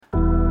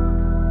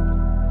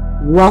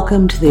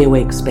Welcome to the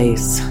Awake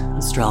Space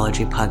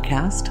Astrology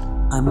Podcast.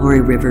 I'm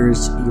Lori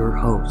Rivers, your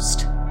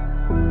host,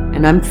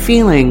 and I'm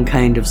feeling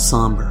kind of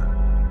somber.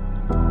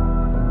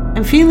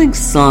 I'm feeling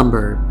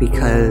somber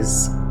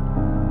because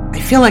I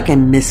feel like I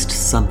missed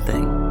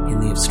something in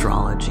the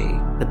astrology,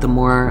 but the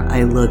more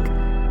I look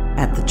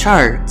at the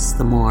charts,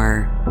 the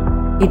more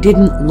it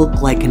didn't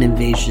look like an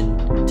invasion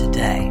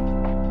today.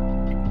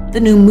 The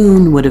new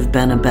moon would have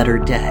been a better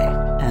day,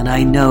 and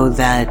I know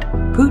that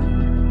Putin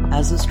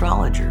has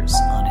astrologers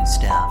on his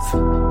staff.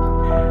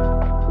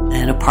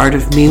 And a part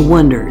of me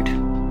wondered,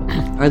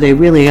 are they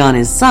really on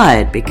his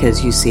side?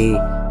 Because you see,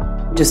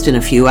 just in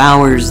a few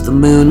hours, the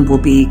moon will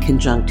be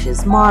conjunct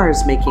his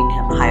Mars, making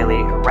him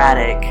highly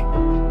erratic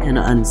and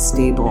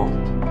unstable.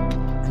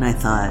 And I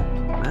thought,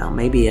 well,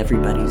 maybe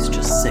everybody's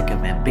just sick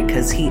of him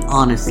because he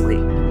honestly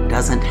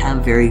doesn't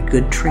have very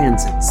good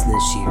transits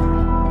this year.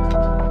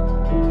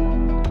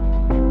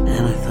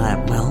 And I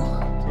thought, well,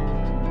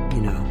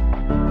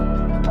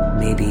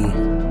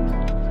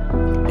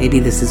 maybe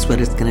this is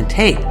what it's going to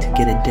take to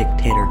get a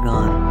dictator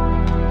gone.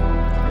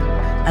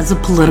 As a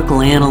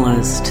political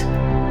analyst,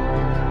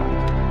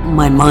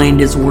 my mind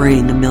is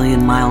worrying a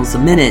million miles a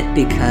minute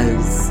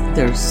because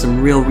there's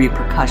some real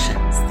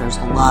repercussions. There's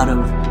a lot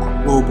of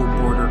global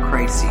border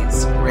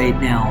crises right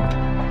now.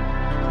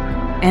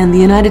 And the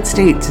United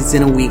States is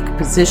in a weak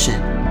position,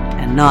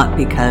 and not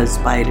because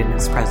Biden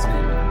is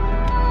president,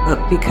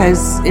 but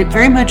because it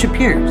very much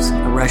appears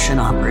a Russian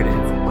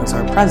operative was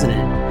our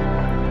president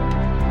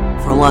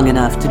for long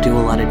enough to do a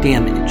lot of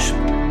damage.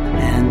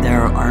 And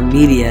there are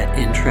media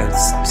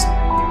interests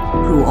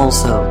who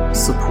also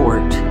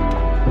support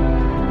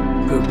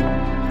Putin.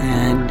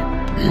 And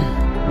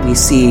we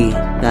see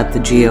that the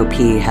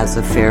GOP has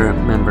a fair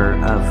number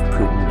of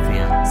Putin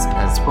fans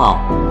as well.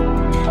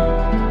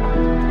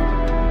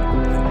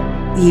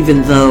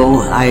 Even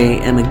though I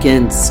am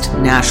against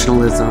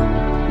nationalism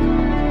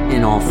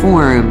in all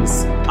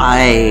forms,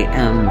 I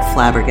am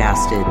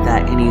flabbergasted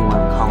that anyone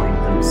calling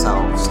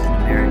themselves an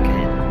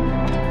American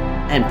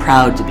and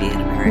proud to be an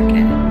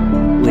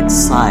American would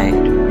side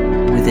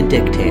with a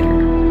dictator.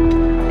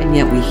 And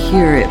yet we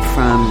hear it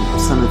from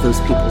some of those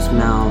people's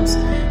mouths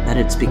that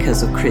it's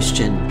because of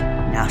Christian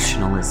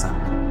nationalism.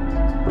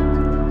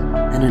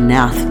 An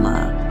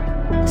anathema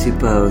to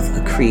both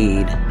a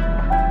creed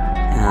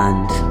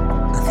and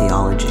a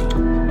theology.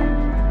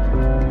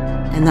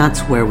 And that's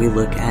where we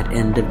look at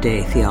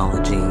end-of-day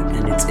theology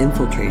and its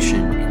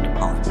infiltration into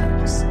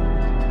politics.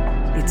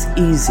 It's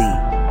easy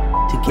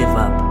to give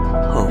up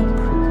hope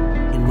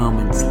in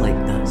moments like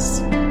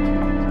this.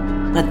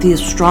 But the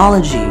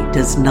astrology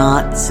does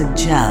not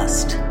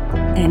suggest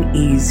an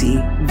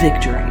easy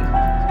victory.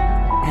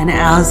 And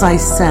as I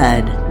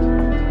said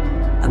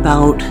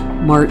about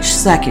March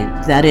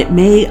 2nd, that it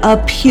may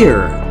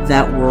appear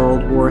that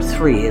World War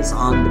III is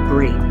on the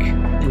brink.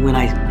 And when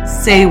I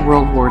say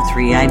World War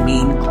III, I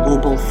mean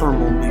global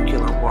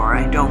thermonuclear war.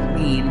 I don't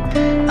mean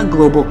a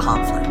global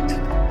conflict.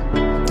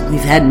 We've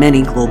had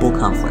many global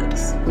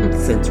conflicts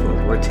since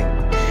World War II.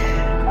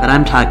 But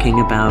I'm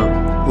talking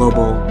about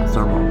global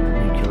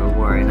thermonuclear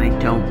war, and I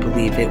don't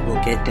believe it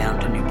will get down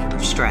to nuclear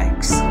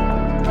strikes.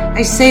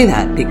 I say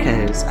that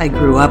because I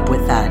grew up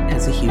with that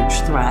as a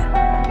huge threat.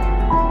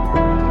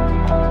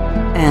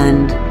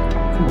 And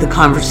the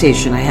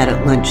conversation I had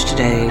at lunch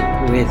today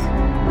with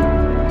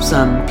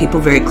some people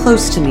very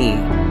close to me,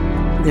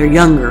 they're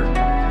younger,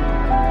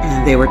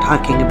 and they were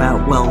talking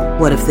about, well,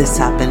 what if this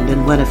happened,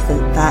 and what if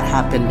that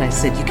happened? I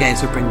said, you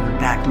guys are bringing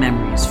back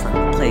memories from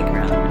the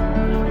playground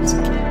when I was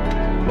a kid.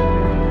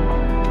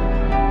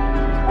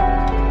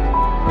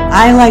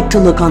 I like to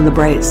look on the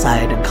bright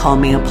side and call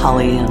me a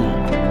Pollyanna,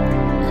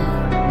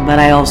 but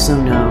I also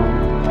know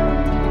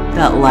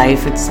that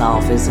life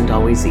itself isn't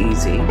always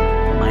easy.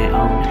 My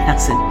own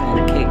hasn't been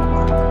a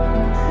cakewalk.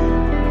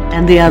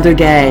 And the other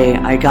day,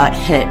 I got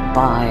hit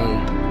by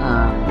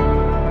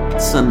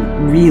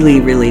some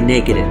really, really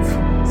negative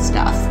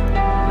stuff.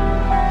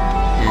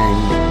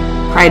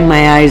 And cried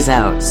my eyes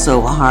out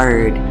so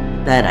hard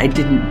that I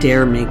didn't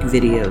dare make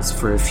videos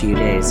for a few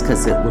days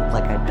because it looked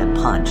like I'd been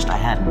punched. I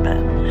hadn't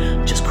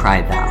been. Just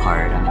cried that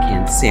hard. I'm a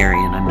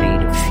Cancerian. I'm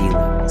made of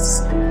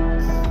feelings.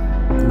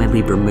 My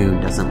Libra moon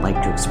doesn't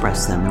like to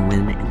express them. And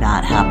when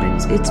that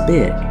happens, it's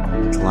big.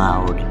 It's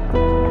loud.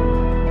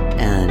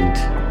 And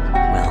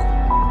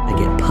I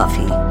get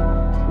puffy.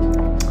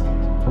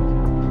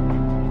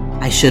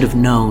 I should have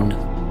known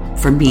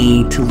for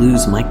me to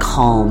lose my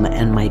calm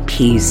and my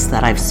peace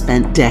that I've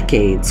spent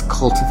decades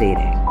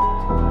cultivating.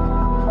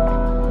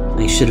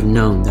 I should have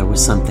known there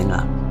was something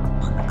up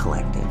on the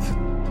collective.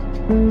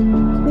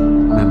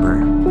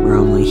 Remember, we're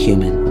only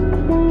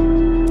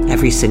human.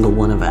 Every single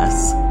one of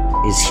us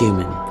is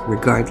human,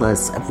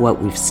 regardless of what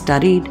we've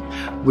studied,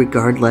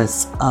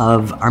 regardless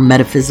of our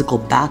metaphysical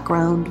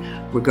background,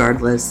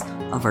 regardless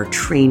of our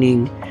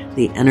training.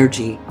 The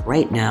energy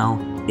right now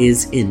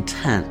is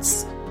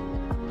intense.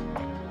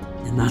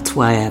 And that's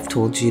why I've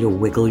told you to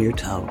wiggle your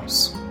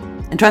toes.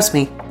 And trust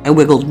me, I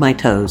wiggled my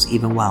toes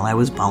even while I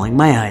was bawling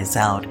my eyes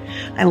out.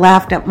 I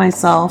laughed at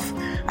myself.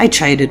 I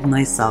chided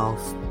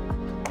myself.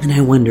 And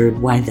I wondered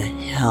why the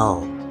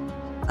hell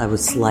I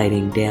was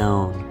sliding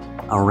down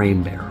a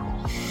rain barrel.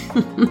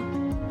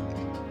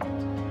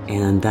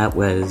 And that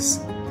was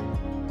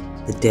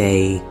the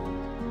day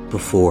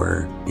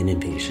before an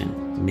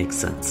invasion. Makes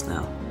sense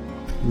now.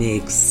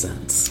 Makes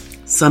sense.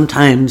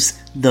 Sometimes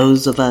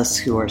those of us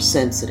who are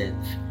sensitive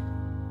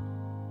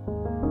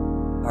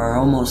are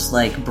almost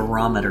like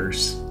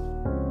barometers.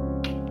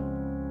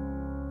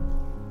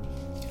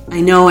 I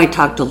know I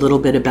talked a little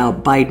bit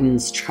about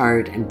Biden's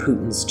chart and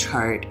Putin's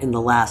chart in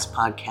the last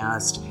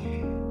podcast,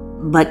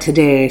 but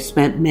today I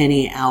spent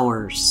many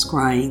hours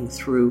scrying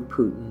through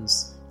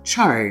Putin's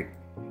chart,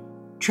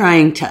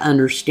 trying to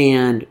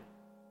understand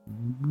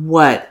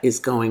what is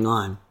going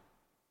on.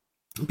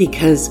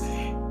 Because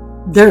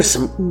there's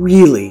some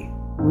really,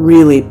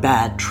 really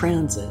bad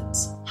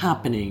transits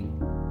happening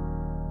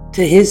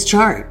to his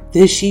chart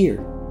this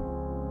year.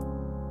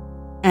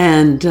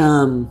 And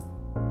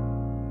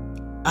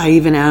I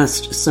even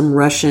asked some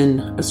Russian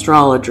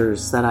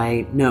astrologers that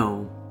I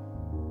know,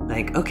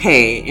 like,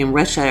 okay, in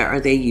Russia,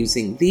 are they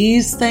using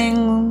these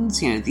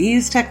things,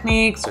 these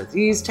techniques or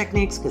these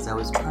techniques? Because I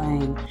was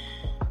trying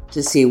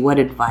to see what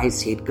advice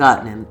he'd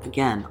gotten. And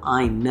again,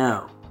 I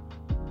know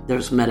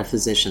there's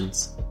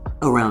metaphysicians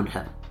around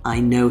him. I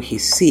know he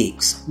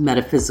seeks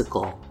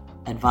metaphysical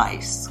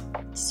advice.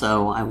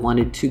 So I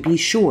wanted to be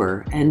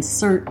sure and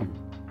certain.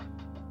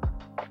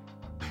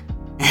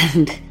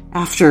 And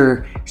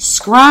after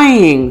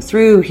scrying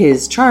through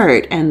his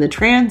chart and the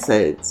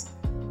transits,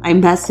 I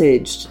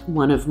messaged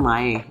one of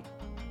my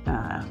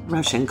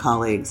Russian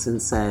colleagues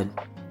and said,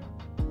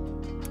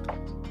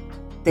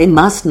 they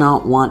must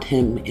not want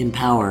him in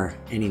power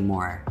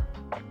anymore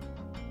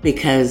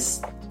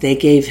because they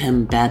gave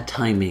him bad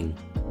timing.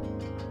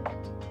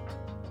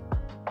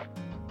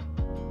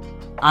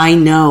 I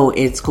know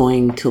it's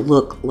going to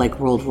look like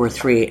World War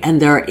III,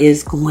 and there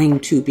is going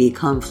to be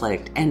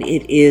conflict, and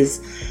it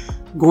is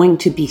going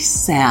to be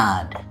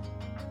sad.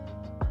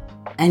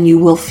 And you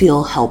will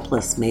feel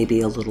helpless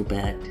maybe a little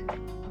bit.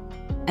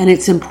 And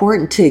it's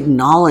important to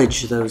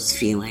acknowledge those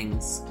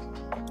feelings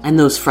and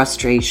those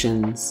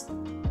frustrations.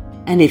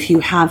 And if you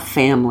have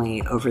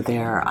family over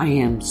there, I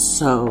am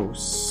so,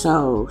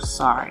 so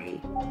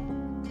sorry.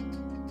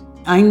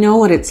 I know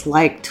what it's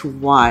like to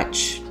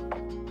watch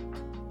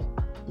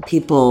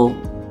people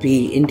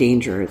be in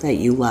danger that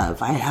you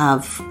love. I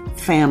have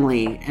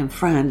family and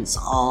friends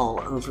all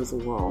over the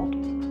world.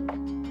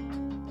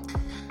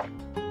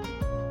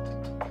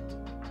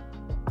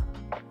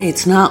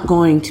 It's not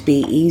going to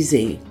be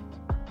easy,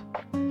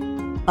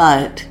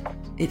 but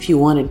if you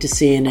wanted to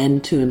see an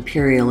end to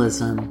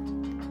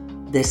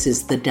imperialism, this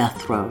is the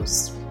death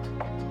throes.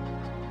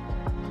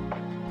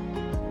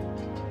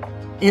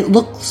 It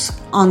looks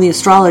on the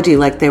astrology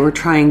like they were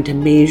trying to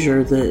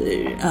measure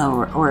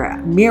or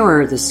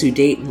mirror the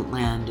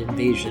Sudetenland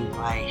invasion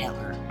by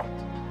Hitler.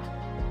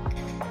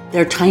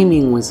 Their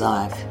timing was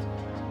off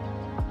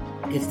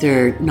if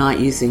they're not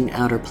using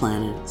outer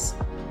planets.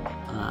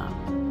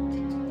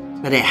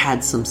 But it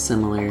had some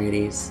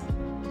similarities.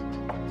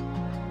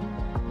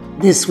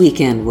 This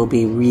weekend will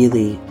be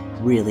really,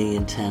 really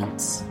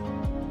intense,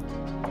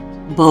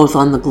 both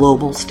on the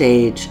global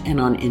stage and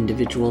on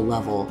individual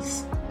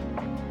levels.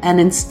 And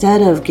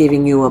instead of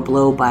giving you a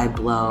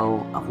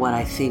blow-by-blow of what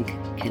I think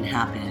can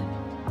happen,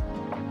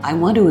 I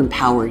want to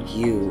empower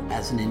you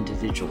as an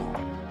individual.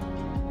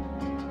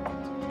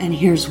 And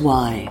here's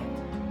why.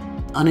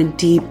 On a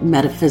deep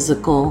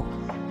metaphysical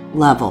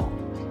level,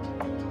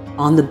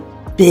 on the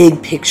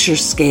big picture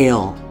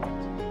scale,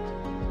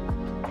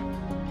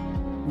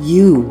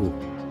 you,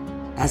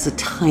 as a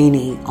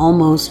tiny,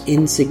 almost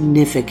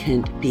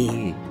insignificant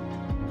being,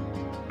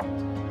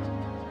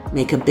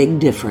 make a big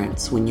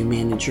difference when you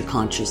manage your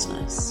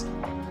consciousness.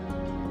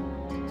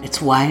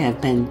 It's why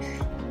I've been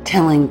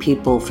telling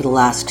people for the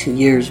last 2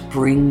 years,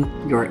 bring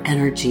your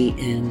energy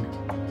in.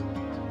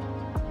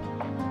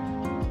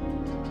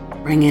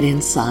 Bring it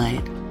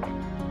inside.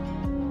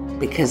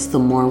 Because the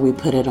more we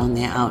put it on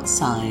the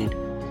outside,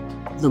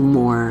 the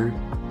more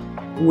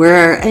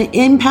we're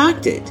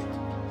impacted.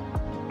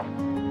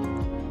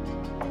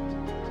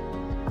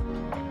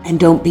 And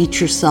don't beat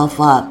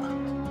yourself up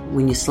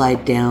when you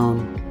slide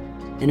down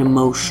an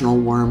emotional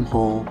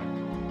wormhole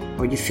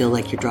or you feel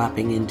like you're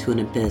dropping into an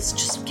abyss.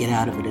 Just get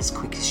out of it as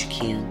quick as you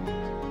can.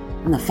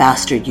 And the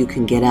faster you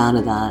can get out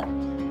of that,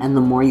 and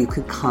the more you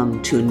can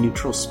come to a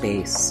neutral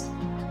space,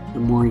 the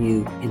more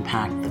you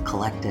impact the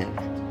collective.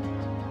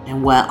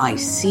 And what I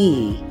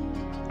see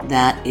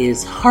that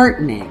is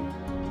heartening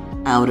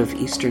out of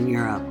Eastern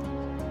Europe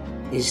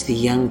is the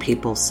young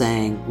people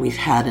saying, we've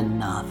had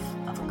enough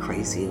of a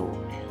crazy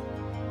old man.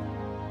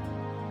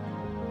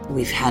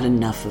 We've had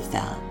enough of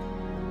that.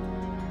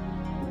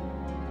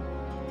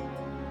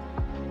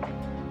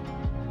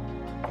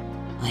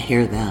 I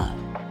hear that.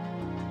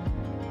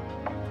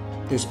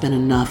 There's been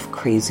enough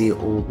crazy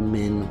old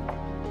men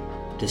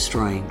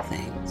destroying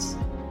things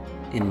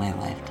in my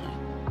lifetime.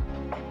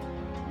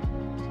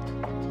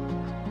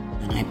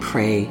 And I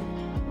pray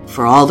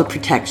for all the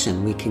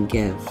protection we can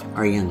give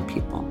our young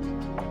people.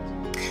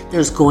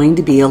 There's going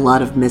to be a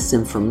lot of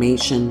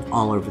misinformation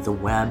all over the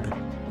web.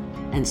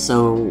 And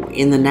so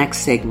in the next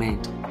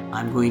segment,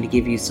 I'm going to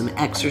give you some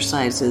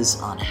exercises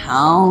on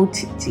how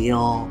to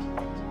deal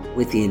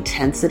with the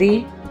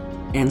intensity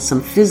and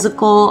some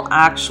physical,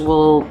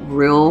 actual,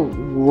 real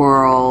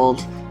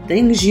world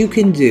things you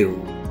can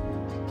do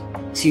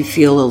to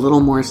feel a little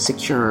more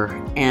secure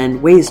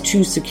and ways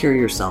to secure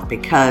yourself.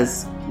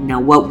 Because now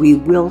what we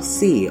will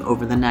see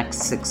over the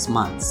next 6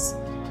 months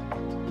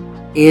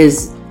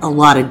is a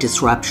lot of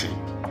disruption.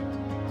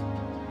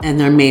 And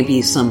there may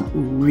be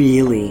some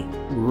really,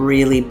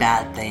 really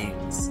bad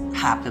things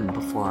happen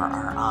before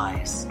our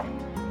eyes.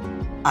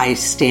 I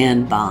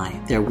stand by.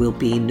 There will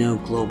be no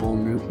global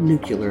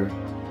nuclear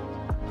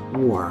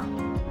war.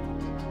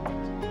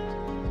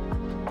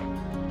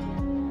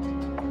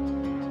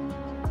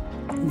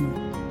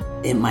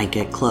 It might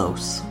get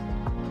close,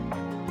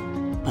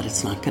 but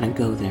it's not going to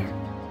go there.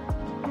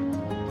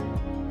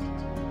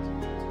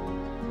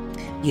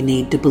 You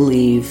need to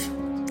believe.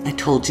 I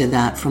told you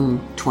that from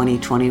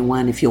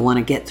 2021. If you want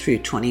to get through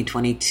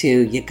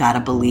 2022, you got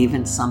to believe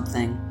in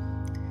something.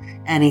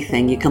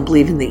 Anything. You can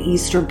believe in the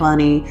Easter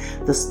Bunny,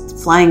 the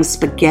flying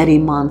spaghetti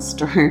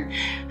monster,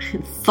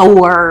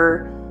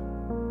 Thor,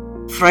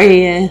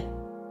 Freya,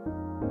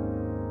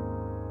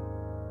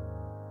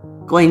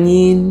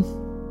 Guanyin.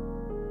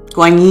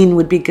 Guanyin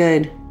would be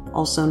good,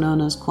 also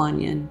known as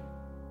Kuan Yin.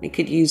 We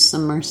could use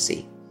some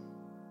mercy.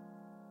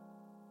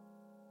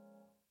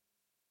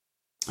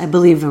 I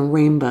believe in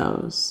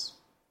rainbows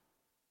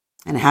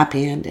and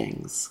happy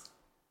endings.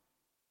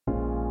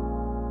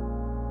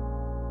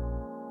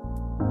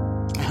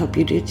 I hope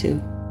you do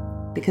too,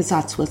 because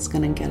that's what's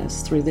going to get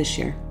us through this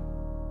year.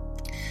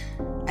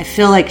 I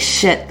feel like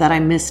shit that I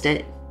missed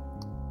it,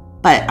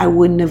 but I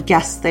wouldn't have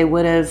guessed they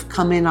would have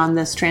come in on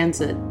this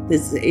transit.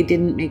 It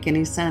didn't make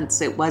any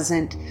sense. It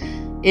wasn't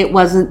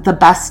the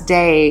best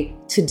day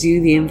to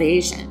do the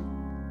invasion.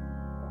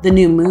 The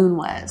new moon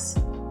was.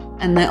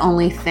 And the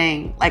only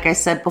thing, like I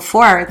said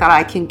before, that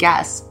I can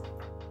guess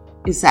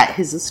is that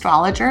his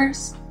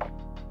astrologers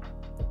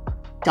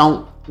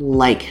don't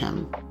like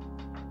him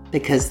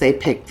because they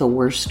picked the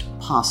worst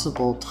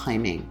possible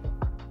timing.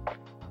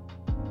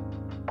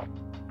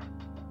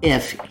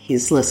 If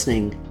he's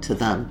listening to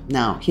them.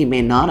 Now, he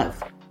may not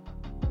have.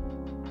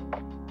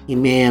 He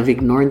may have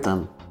ignored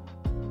them.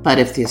 But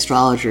if the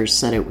astrologers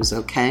said it was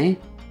okay,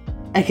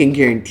 I can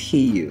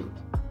guarantee you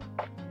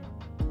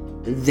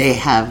they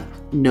have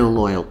no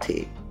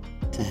loyalty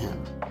to him.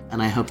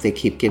 And I hope they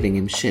keep giving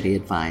him shitty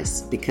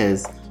advice,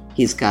 because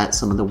he's got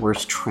some of the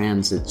worst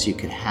transits you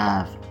could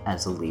have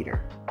as a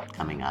leader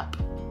coming up.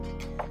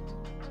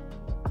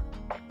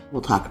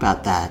 We'll talk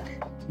about that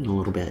in a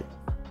little bit.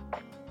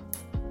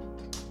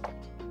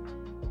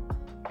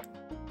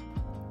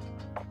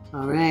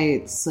 All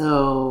right,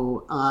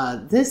 so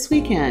this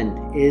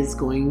weekend is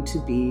going to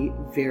be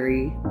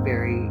very,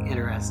 very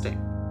interesting,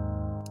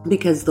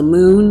 because the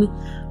moon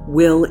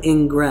will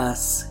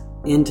ingress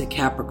into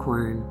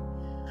Capricorn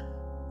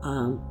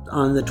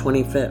on the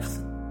 25th.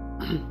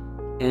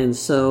 And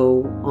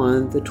so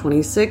on the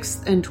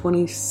 26th and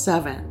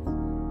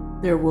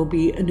 27th, there will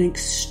be an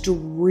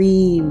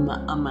extreme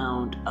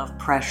amount of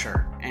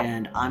pressure.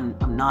 And I'm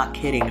not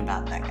kidding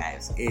about that,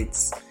 guys.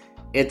 It's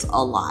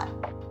a lot.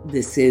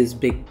 This is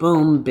big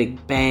boom,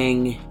 big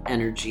bang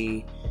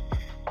energy.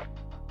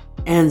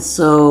 And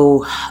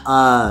so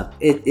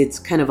it's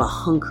kind of a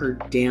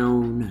hunkered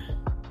down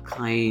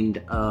kind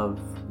of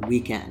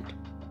weekend.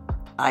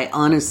 I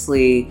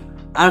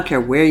don't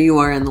care where you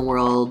are in the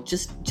world,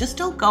 just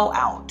don't go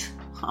out,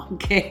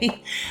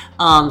 okay?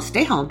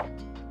 Stay home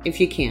if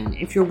you can.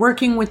 If you're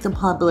working with the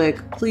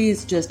public,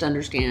 please just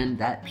understand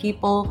that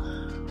people,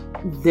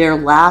 their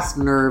last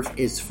nerve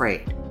is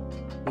frayed.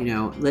 You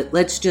know,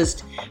 let's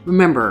just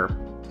remember,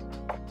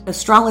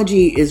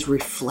 astrology is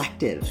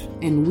reflective,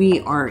 and we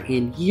are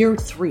in year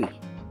 3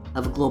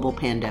 of a global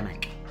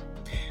pandemic.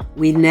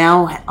 We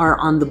now are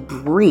on the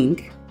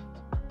brink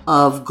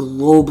of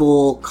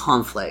global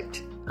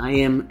conflict. I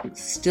am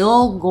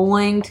still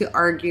going to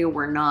argue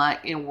we're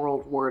not in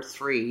World War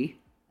III,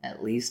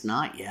 at least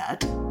not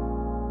yet.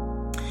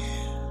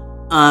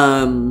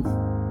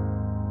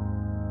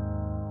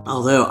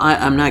 Although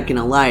I'm not going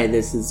to lie,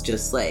 this is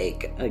just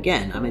like,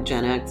 again, I'm a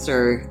Gen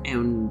Xer,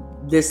 and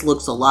this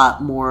looks a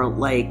lot more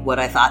like what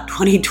I thought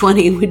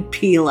 2020 would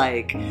be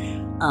like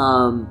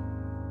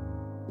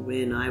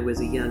when I was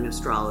a young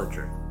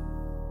astrologer.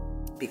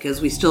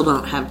 Because we still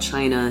don't have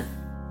China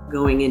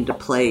going into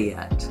play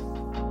yet.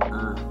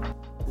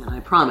 And I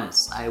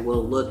promise I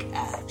will look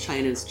at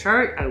China's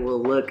chart. I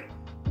will look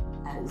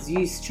at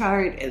Zeus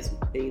chart, as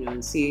you know,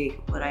 and see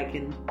what I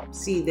can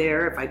see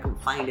there, if I can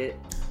find it.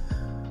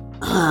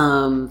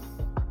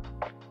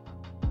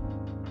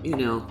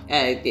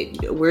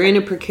 We're in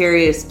a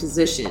precarious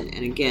position.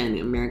 And again,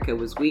 America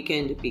was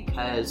weakened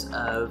because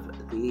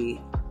of the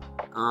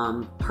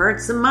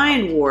Hearts and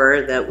Mind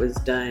war that was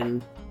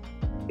done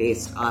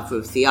based off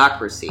of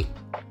theocracy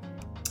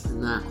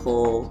and that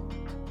whole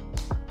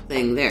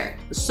thing there.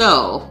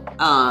 So,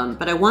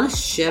 but I want to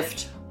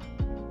shift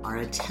our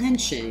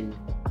attention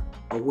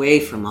away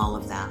from all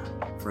of that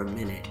for a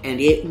minute. And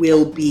it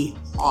will be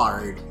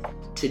hard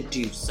to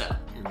do so.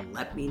 And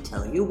let me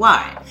tell you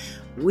why.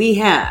 We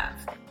have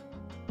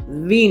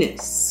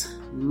Venus,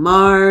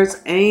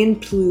 Mars,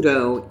 and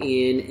Pluto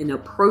in an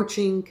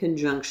approaching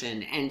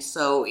conjunction. And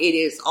so it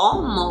is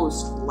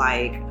almost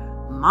like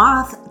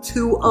moth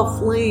to a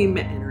flame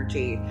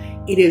energy.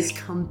 It is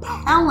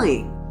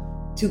compelling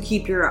to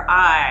keep your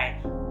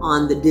eye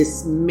on the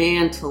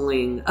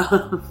dismantling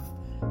of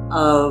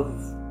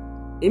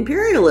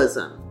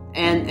imperialism.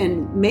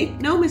 And make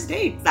no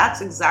mistake,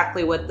 that's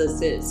exactly what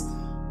this is.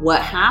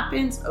 What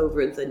happens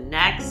over the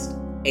next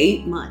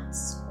 8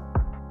 months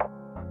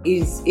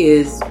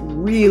is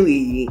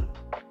really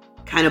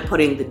kind of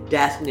putting the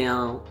death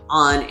knell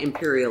on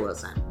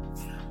imperialism.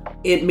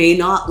 It may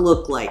not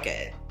look like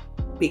it,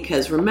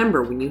 because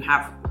remember, when you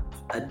have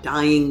a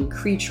dying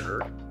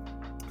creature,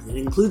 it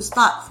includes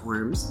thought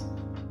forms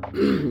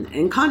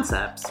and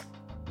concepts,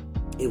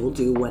 it will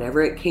do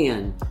whatever it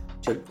can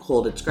to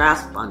hold its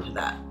grasp onto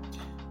that.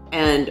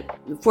 And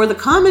for the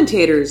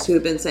commentators who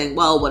have been saying,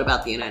 well, what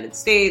about the United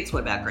States?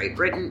 What about Great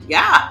Britain?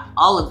 Yeah,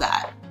 all of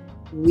that.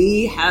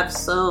 We have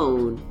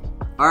sown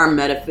our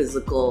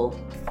metaphysical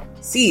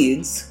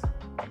seeds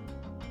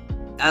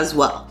as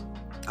well,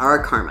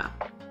 our karma,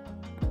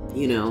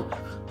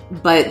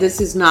 But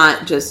this is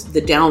not just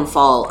the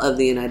downfall of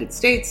the United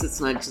States. It's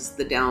not just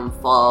the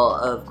downfall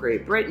of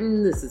Great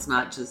Britain. This is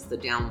not just the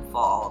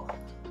downfall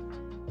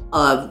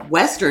of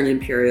Western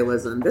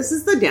imperialism. This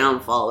is the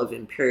downfall of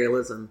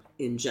imperialism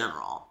in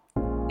general.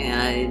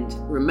 And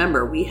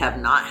remember, we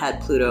have not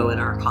had Pluto in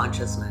our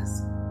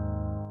consciousness,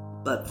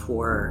 but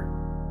for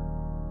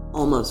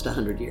almost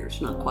 100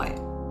 years, not quite,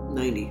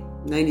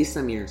 90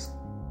 some years.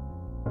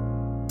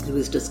 It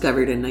was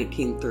discovered in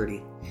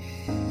 1930.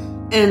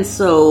 And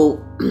so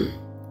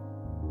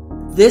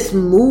this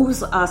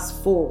moves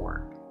us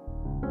forward.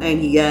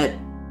 And yet,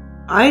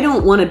 I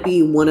don't want to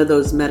be one of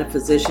those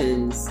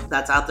metaphysicians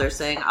that's out there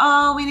saying,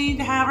 oh, we need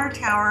to have our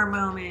tower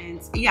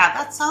moments. Yeah,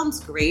 that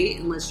sounds great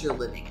unless you're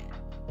living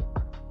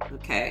it.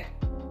 Okay?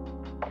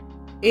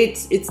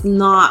 It's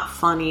not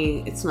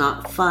funny. It's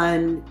not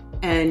fun.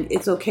 And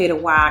it's okay to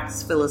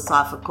wax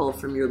philosophical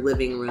from your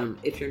living room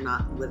if you're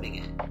not living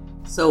it.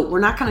 So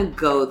we're not going to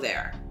go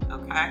there.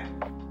 Okay?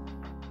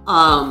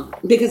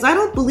 Because I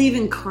don't believe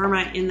in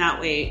karma in that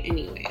way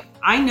anyway.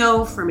 I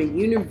know from a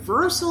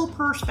universal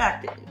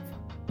perspective,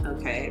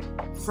 okay,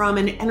 from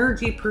an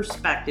energy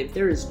perspective,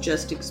 there is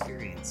just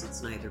experience.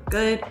 It's neither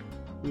good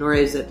nor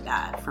is it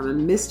bad. From a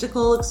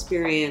mystical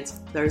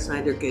experience, there's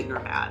neither good nor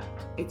bad.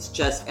 It's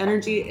just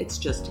energy, it's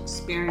just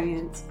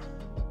experience,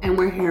 and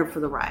we're here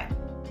for the ride.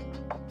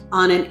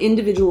 On an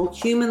individual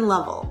human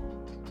level,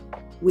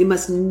 we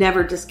must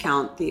never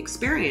discount the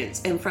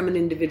experience. And from an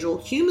individual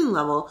human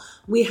level,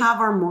 we have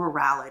our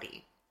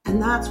morality.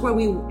 And that's where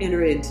we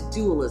enter into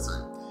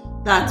dualism.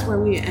 That's where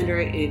we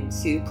enter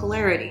into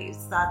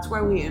polarities. That's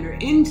where we enter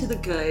into the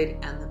good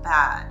and the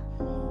bad.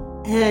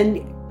 And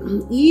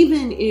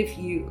even if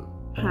you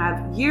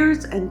have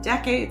years and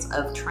decades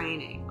of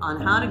training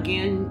on how to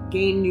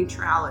gain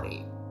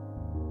neutrality,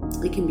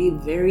 it can be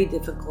very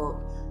difficult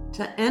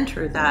to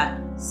enter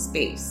that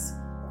space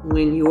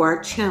when you are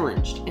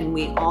challenged, and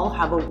we all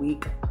have a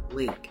weak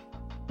link,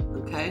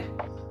 okay?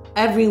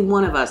 Every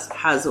one of us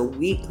has a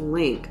weak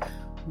link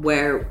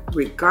where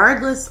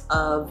regardless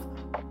of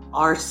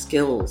our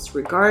skills,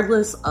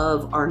 regardless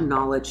of our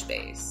knowledge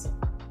base,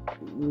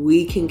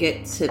 we can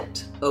get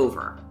tipped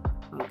over,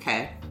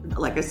 okay?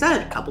 Like I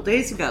said a couple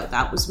days ago,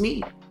 that was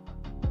me.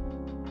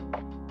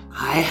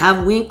 I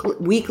have weak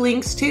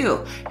links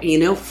too.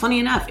 And funny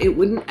enough, it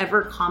wouldn't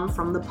ever come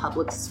from the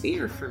public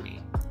sphere for me.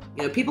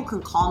 People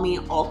can call me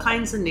all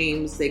kinds of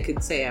names. They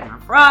could say I'm a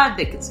fraud.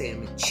 They could say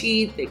I'm a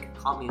cheat. They could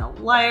call me a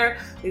liar.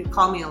 They could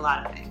call me a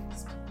lot of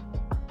things.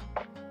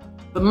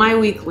 But my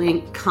weak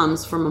link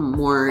comes from a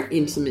more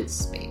intimate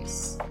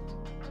space.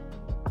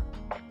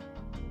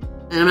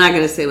 And I'm not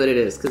going to say what it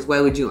is, because why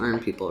would you earn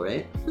people,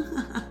 right?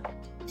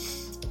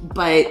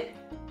 But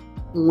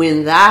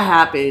when that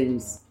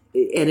happens,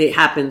 and it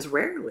happens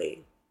rarely,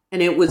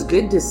 and it was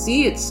good to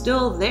see it's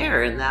still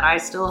there and that I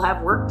still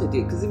have work to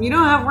do. Because if you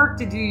don't have work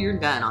to do, you're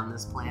done on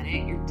this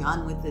planet. You're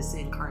done with this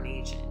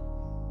incarnation.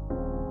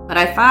 But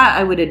I thought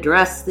I would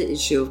address the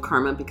issue of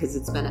karma because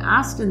it's been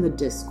asked in the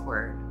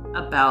Discord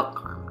about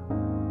karma.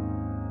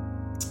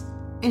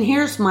 And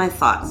here's my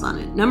thoughts on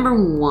it. Number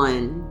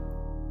one,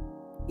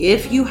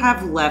 if you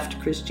have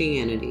left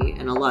Christianity,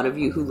 and a lot of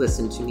you who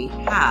listen to me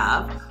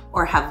have,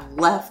 or have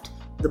left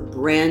the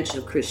branch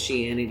of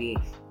Christianity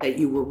that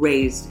you were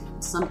raised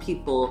in. Some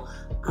people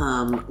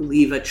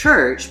leave a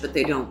church, but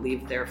they don't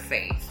leave their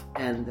faith.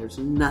 And there's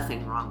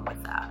nothing wrong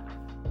with that.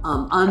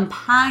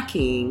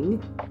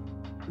 Unpacking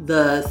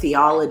the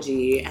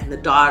theology and the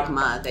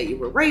dogma that you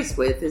were raised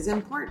with is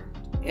important.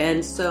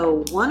 And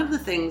so one of the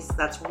things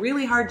that's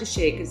really hard to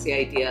shake is the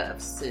idea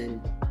of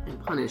sin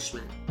and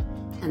punishment.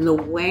 And the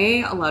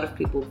way a lot of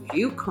people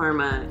view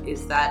karma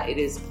is that it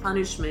is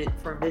punishment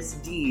for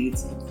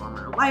misdeeds in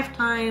former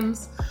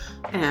lifetimes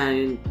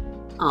and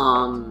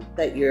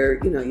that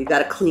you got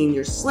to clean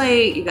your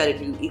slate, you got to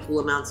do equal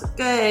amounts of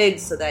good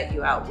so that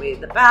you outweigh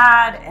the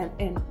bad.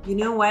 And you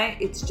know what?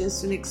 It's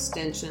just an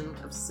extension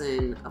of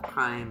sin, of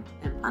crime,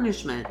 and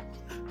punishment.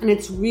 And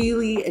it's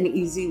really an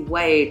easy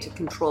way to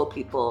control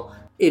people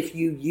if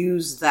you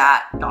use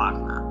that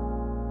dogma.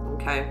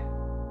 Okay?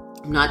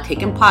 I'm not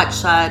taking pot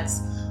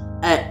shots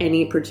at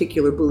any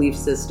particular belief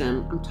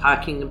system. I'm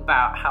talking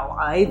about how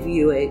I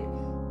view it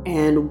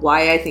and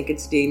why I think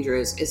it's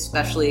dangerous,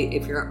 especially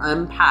if you're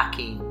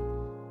unpacking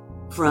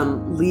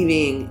from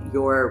leaving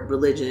your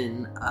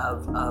religion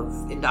of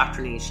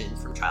indoctrination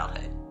from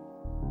childhood.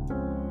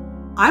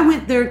 I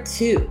went there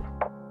too,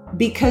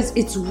 because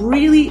it's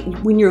really,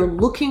 when you're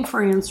looking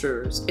for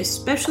answers,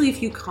 especially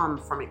if you come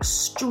from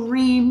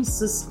extreme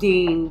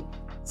sustained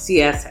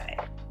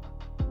CSA,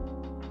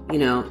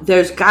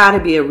 there's got to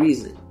be a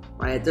reason,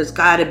 right? There's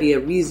got to be a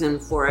reason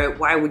for it.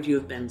 Why would you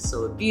have been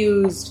so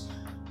abused?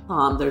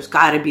 There's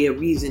got to be a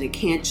reason. It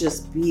can't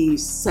just be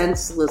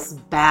senseless,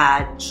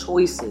 bad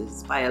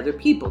choices by other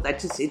people.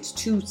 It's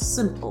too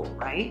simple,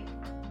 right?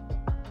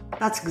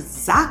 That's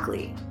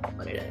exactly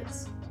what it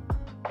is.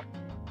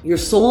 Your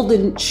soul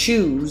didn't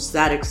choose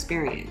that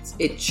experience.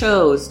 It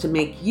chose to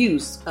make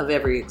use of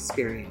every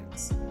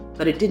experience,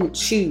 but it didn't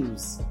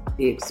choose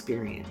the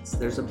experience.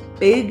 There's a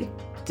big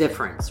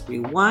difference.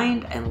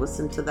 Rewind and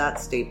listen to that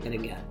statement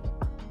again.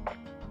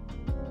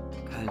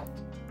 Okay.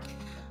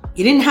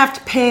 You didn't have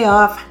to pay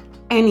off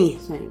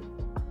anything.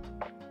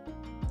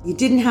 You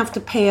didn't have to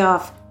pay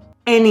off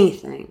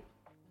anything.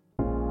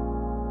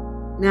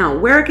 Now,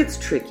 where it gets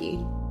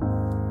tricky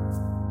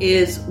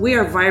is we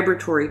are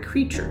vibratory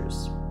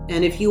creatures.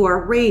 And if you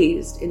are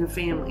raised in a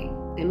family,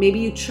 and maybe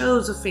you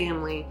chose a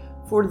family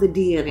for the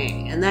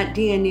DNA, and that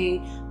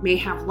DNA may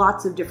have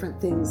lots of different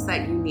things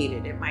that you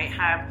needed. It might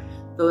have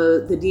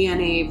the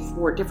DNA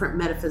for different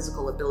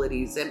metaphysical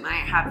abilities. It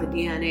might have the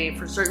DNA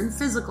for certain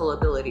physical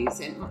abilities,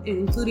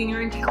 including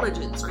your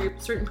intelligence or your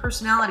certain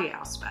personality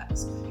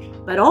aspects.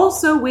 But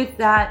also with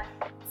that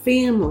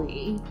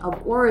family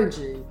of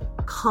origin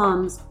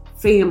comes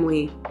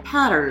family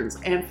patterns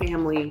and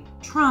family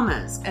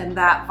traumas. And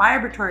that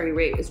vibratory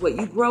rate is what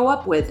you grow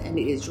up with, and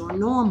it is your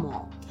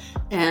normal.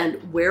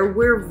 And where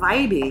we're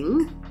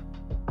vibing,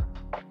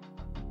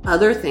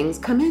 other things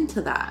come into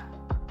that.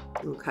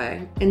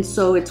 Okay. And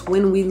so it's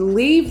when we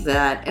leave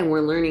that and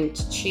we're learning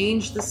to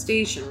change the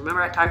station.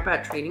 Remember, I talked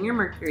about training your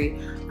Mercury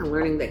and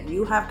learning that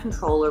you have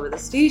control over the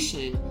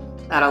station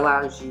that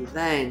allows you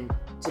then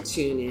to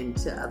tune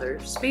into other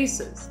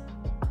spaces.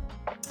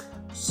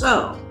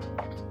 So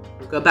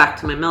we'll go back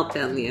to my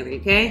meltdown the other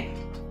day.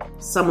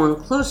 Someone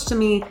close to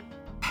me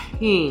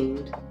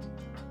pinged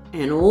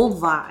an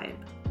old vibe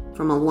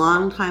from a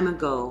long time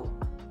ago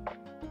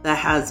that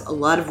has a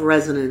lot of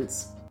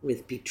resonance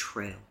with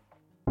betrayal.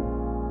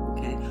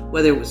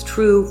 Whether it was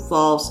true,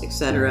 false,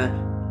 etc.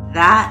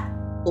 That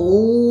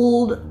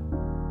old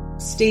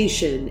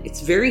station, it's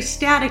very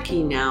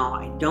staticky now.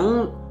 I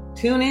don't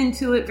tune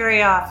into it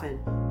very often,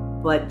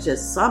 but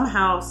just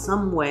somehow,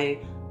 some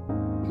way,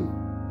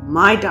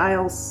 my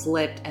dial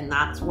slipped, and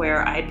that's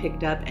where I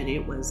picked up, and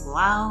it was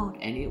loud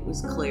and it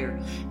was clear.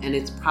 And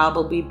it's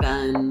probably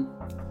been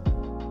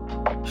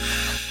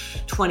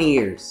 20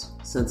 years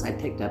since I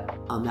picked up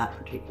on that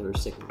particular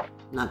signal.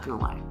 I'm not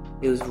gonna lie.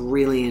 It was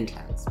really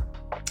intense.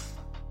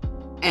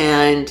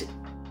 And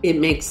it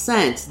makes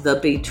sense, the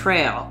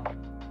betrayal,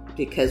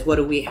 because what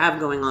do we have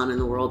going on in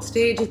the world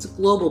stage? It's a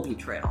global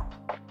betrayal,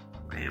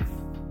 right?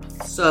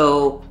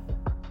 So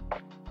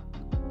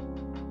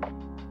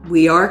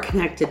we are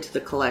connected to the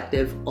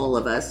collective, all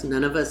of us.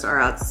 None of us are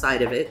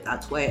outside of it.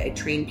 That's why I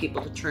train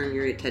people to turn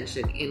your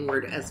attention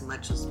inward as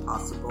much as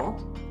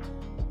possible.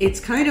 It's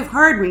kind of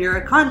hard when you're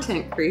a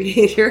content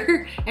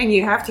creator and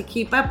you have to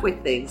keep up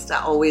with things to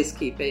always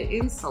keep it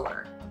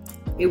insular.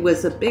 It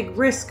was a big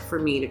risk for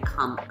me to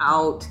come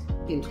out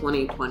in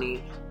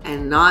 2020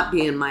 and not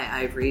be in my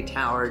ivory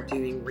tower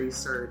doing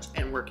research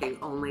and working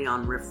only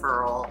on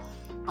referral,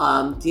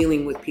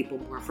 dealing with people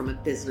more from a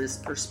business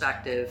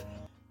perspective,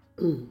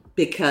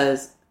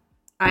 because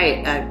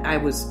I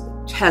was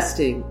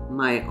testing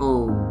my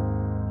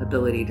own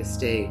ability to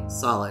stay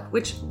solid,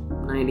 which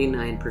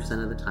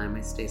 99% of the time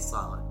I stay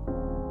solid.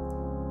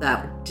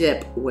 That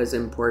dip was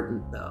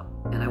important though,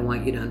 and I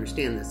want you to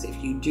understand this.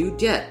 If you do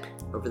dip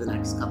over the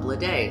next couple of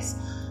days,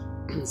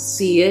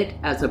 see it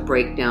as a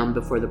breakdown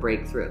before the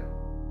breakthrough.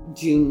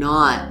 Do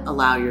not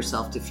allow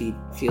yourself to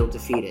feel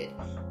defeated.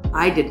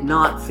 I did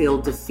not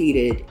feel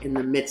defeated in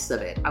the midst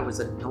of it. I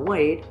was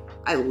annoyed.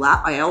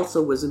 I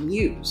also was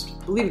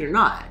amused. Believe it or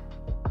not,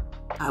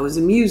 I was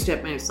amused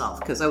at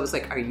myself because I was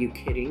like, are you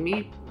kidding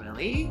me?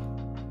 Really?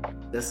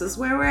 This is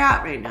where we're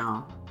at right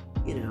now,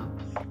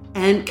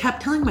 and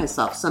kept telling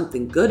myself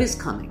something good is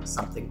coming,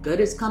 something good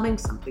is coming,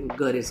 something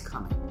good is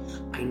coming.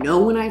 I know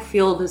when I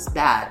feel this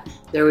bad,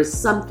 there is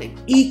something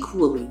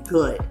equally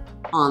good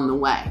on the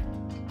way.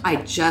 I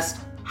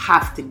just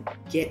have to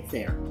get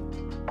there,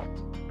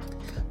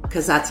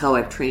 because that's how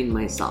I've trained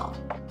myself.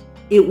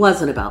 It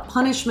wasn't about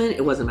punishment.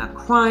 It wasn't about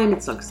crime.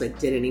 It's not because I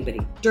did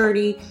anybody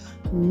dirty.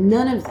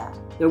 None of that.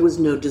 There was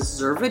no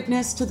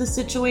deservedness to the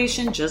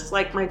situation, just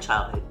like my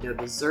childhood. No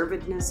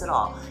deservedness at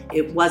all.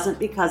 It wasn't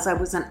because I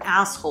was an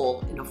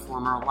asshole in a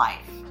former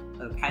life,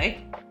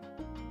 okay?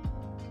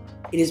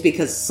 It is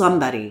because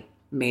somebody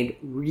made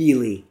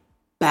really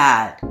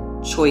bad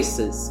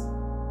choices.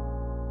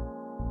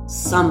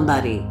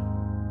 Somebody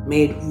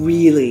made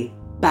really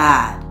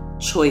bad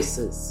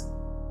choices.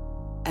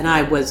 And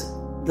I was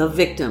the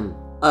victim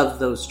of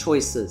those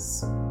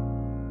choices.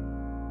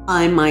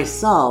 I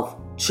myself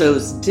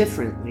chose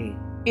differently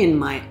in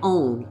my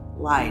own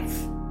life,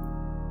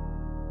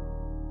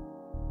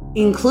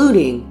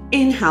 including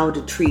in how to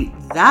treat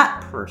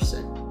that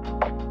person.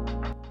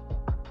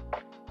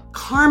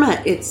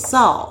 Karma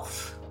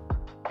itself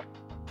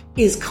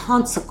is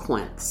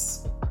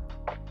consequence.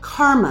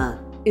 Karma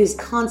is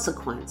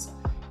consequence.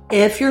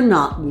 If you're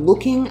not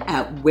looking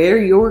at where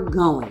you're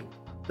going,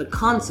 the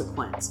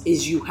consequence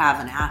is you have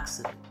an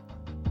accident.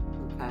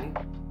 Okay?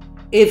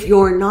 If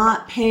you're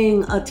not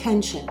paying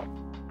attention,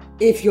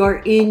 if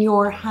you're in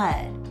your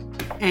head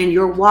and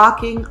you're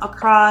walking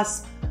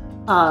across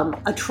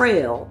a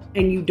trail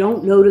and you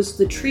don't notice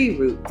the tree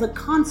root, the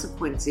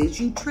consequence is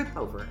you trip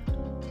over it.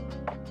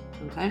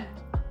 Okay?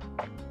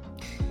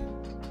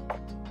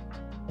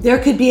 There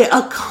could be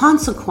a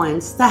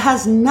consequence that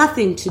has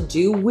nothing to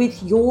do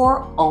with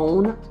your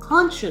own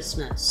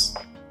consciousness.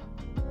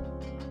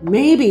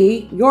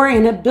 Maybe you're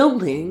in a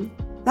building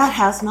that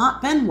has not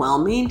been well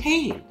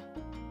maintained.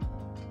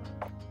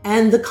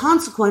 And the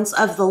consequence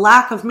of the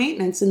lack of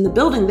maintenance in the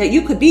building that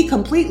you could be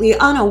completely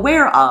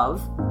unaware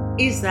of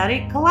is that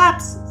it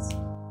collapses.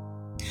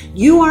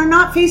 You are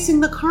not facing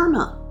the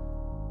karma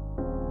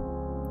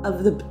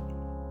of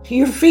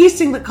you're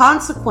facing the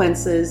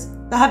consequences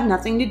that have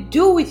nothing to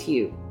do with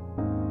you.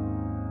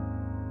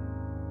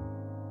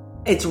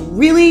 It's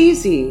really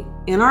easy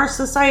in our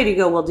society to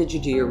go, well, did you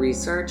do your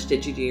research?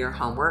 Did you do your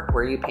homework?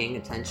 Were you paying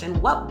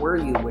attention? What were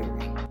you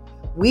wearing?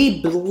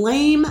 We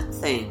blame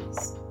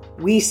things.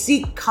 We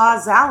seek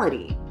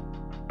causality.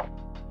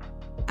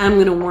 I'm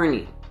going to warn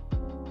you.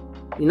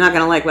 You're not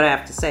going to like what I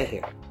have to say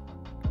here.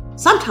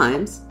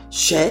 Sometimes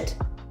shit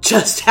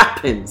just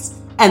happens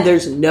and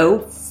there's no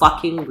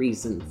fucking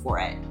reason for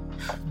it.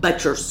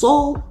 But your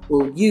soul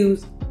will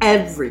use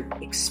every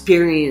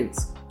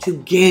experience to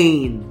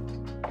gain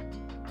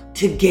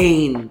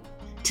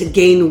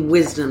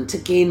wisdom, to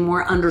gain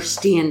more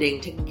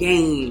understanding, to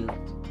gain.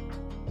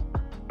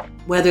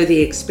 Whether the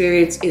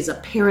experience is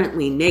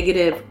apparently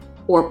negative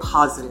or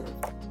positive.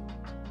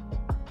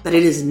 That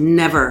it is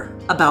never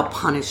about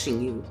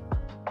punishing you.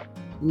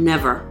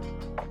 Never.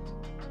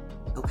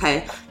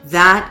 Okay?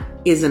 That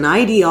is an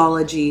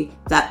ideology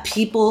that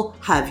people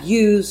have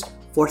used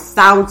for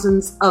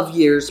thousands of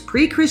years,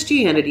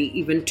 pre-Christianity,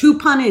 even to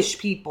punish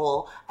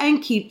people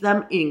and keep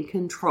them in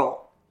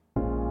control.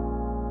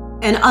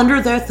 And under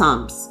their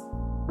thumbs,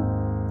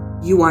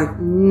 you are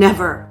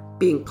never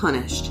being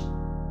punished.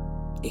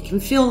 It can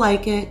feel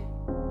like it.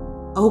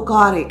 Oh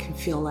God, it can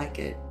feel like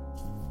it.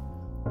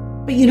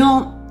 But you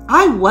know,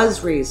 I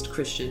was raised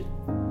Christian.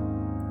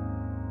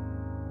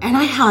 And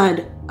I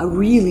had a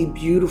really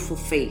beautiful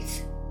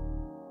faith.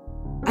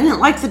 I didn't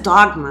like the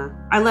dogma.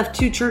 I left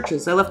 2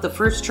 churches. I left the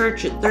first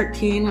church at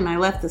 13 and I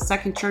left the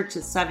second church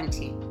at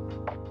 17.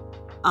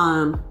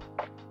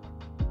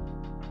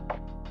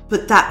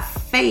 But that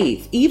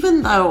faith,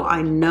 even though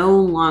I no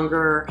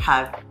longer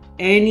have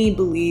any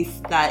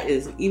belief that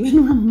is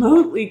even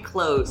remotely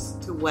close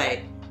to what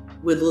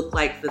would look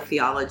like the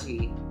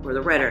theology or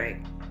the rhetoric,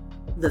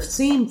 the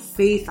same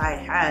faith I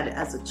had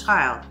as a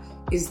child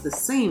is the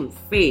same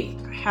faith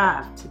I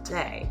have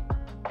today.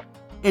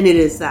 And it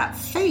is that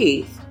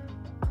faith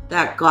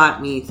that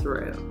got me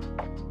through.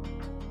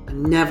 I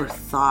never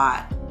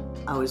thought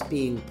I was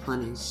being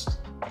punished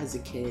as a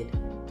kid.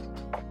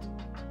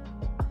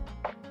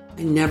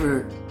 I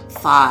never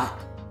thought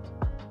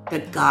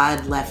that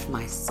God left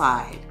my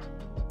side.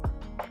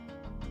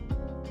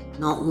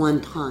 Not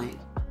one time.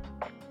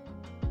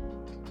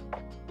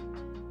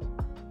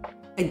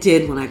 I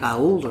did when I got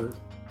older.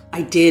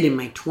 I did in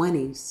my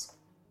 20s.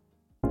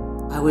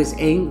 I was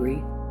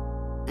angry.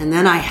 And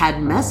then I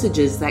had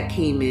messages that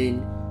came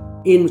in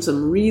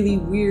some really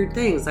weird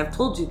things. I've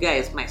told you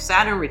guys, my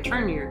Saturn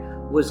return year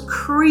was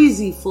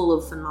crazy full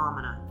of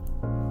phenomena.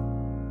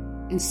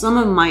 And some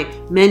of my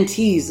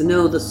mentees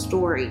know the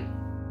story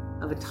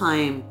of a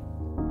time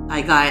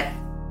I got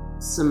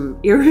some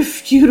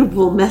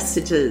irrefutable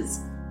messages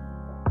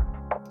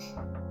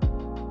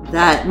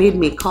that made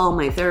me call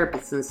my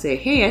therapist and say,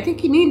 hey, I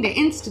think you need to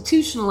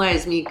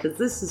institutionalize me because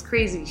this is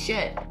crazy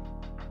shit.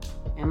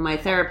 And my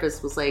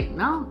therapist was like,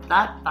 no,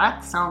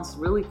 that sounds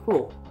really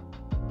cool.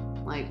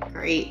 Like,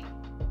 great.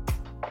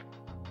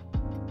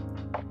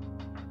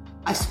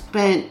 I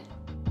spent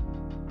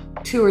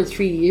 2 or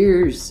 3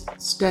 years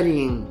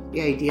studying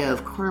the idea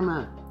of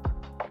karma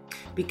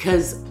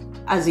because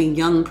as a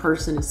young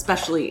person,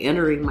 especially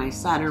entering my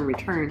Saturn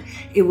return,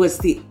 it was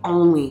the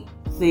only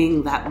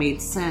thing that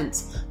made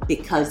sense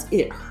because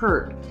it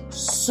hurt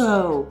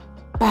so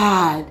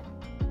bad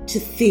to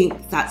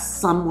think that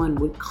someone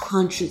would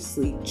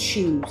consciously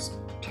choose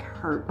to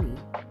hurt me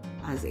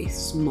as a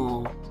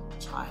small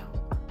child.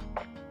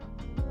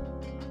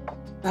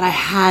 That I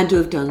had to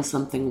have done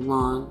something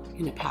wrong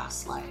in a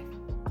past life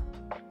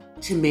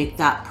to make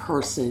that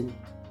person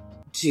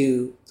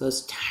do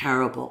those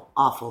terrible,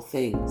 awful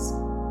things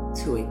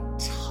to a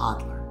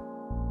toddler.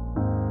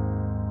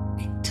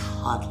 A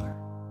toddler.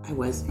 I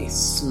was a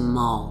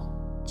small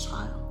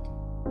child.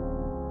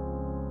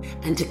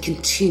 And to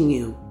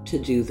continue to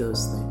do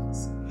those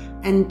things.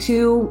 And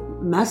to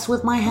mess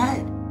with my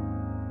head,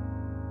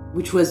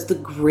 which was the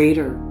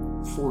greater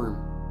form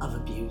of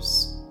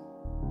abuse.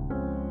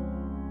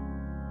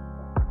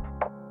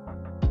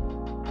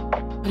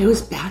 But it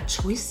was bad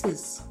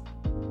choices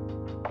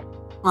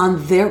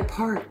on their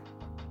part.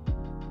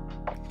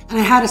 And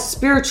I had a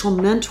spiritual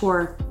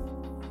mentor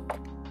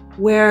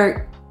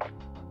where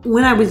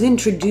when I was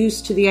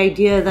introduced to the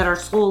idea that our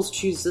souls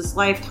choose this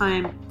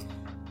lifetime,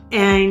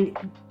 and,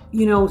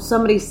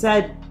 somebody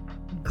said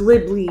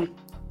glibly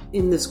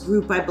in this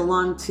group I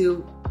belonged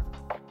to,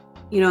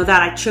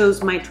 that I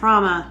chose my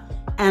trauma,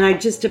 and I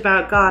just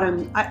about got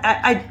him.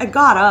 I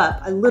got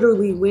up. I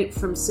literally went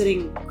from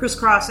sitting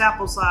crisscross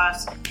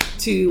applesauce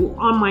to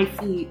on my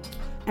feet,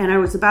 and I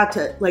was about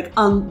to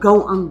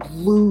go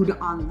unglued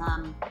on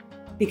them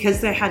because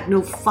they had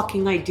no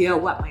fucking idea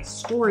what my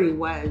story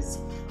was.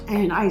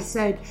 And I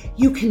said,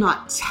 you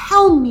cannot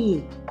tell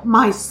me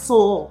my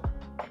soul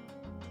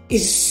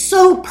is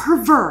so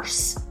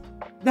perverse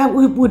that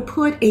we would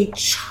put a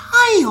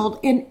child,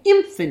 an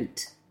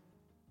infant,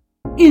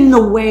 in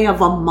the way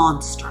of a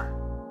monster.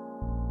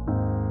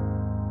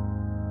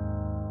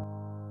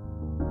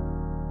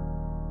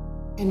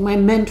 And my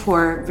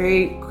mentor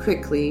very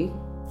quickly,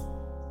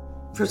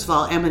 first of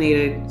all,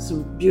 emanated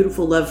some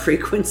beautiful love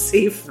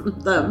frequency from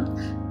them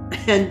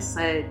and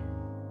said,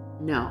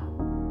 no,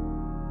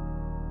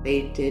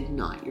 they did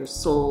not. Your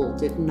soul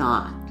did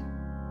not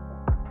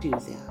do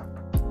that.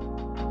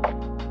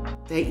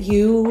 That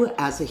you,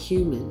 as a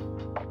human,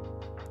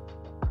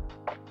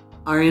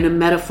 are in a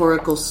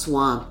metaphorical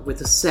swamp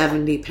with a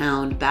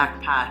 70-pound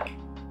backpack,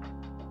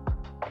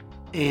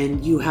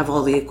 and you have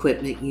all the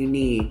equipment you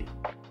need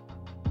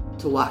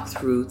to walk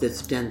through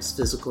this dense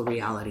physical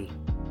reality,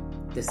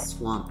 this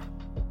swamp.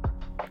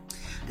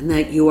 And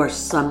that you are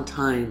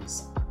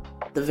sometimes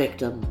the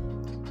victim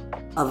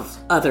of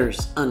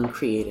others'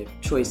 uncreative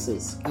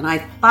choices. And I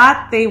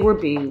thought they were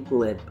being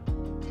glib.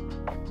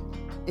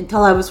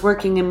 Until I was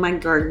working in my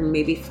garden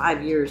maybe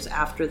 5 years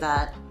after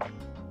that,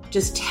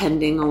 just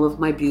tending all of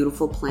my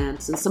beautiful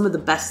plants, and some of the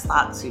best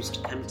thoughts used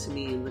to come to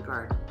me in the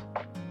garden.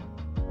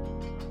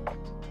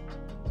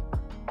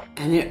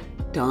 And it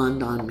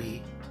dawned on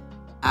me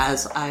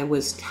as I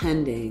was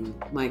tending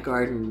my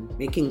garden,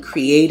 making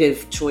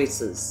creative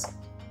choices.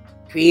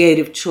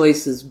 Creative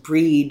choices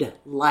breed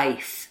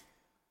life.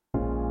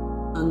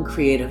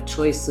 Uncreative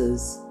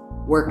choices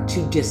work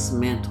to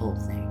dismantle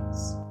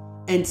things.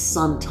 And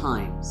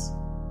sometimes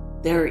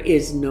there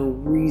is no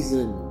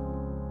reason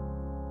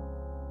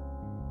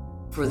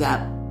for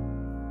that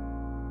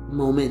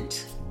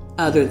moment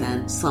other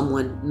than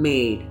someone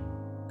made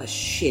a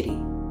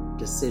shitty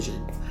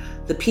decision.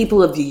 The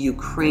people of the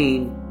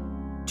Ukraine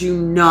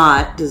do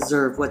not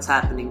deserve what's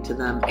happening to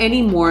them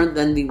any more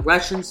than the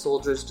Russian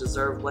soldiers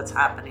deserve what's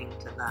happening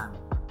to them.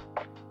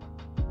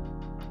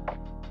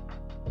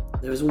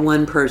 There's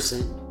one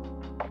person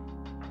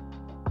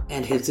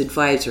and his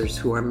advisors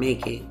who are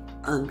making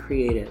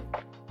uncreative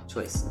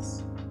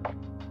choices.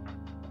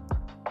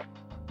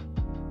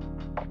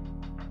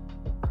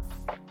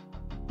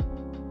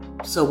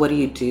 So what do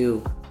you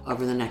do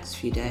over the next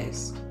few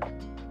days?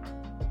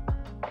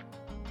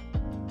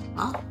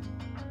 Well,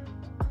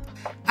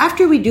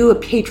 after we do a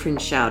patron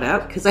shout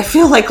out, because I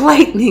feel like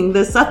lightening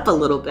this up a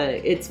little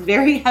bit, it's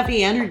very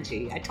heavy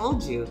energy. I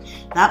told you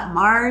that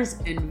Mars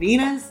and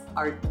Venus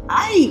are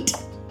tight.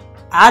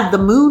 Add the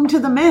moon to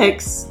the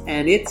mix,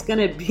 and it's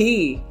going to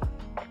be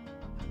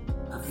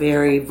a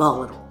very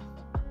volatile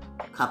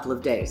couple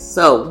of days.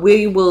 So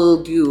we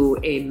will do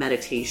a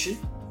meditation,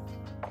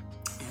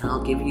 and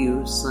I'll give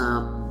you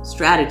some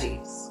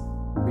strategies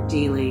for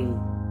dealing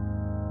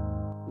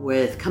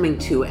with coming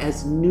to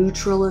as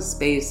neutral a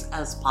space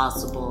as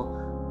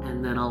possible,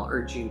 and then I'll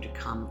urge you to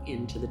come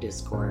into the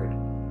Discord.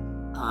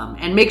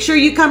 And make sure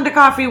you come to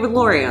Coffee with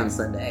Lori on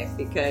Sunday,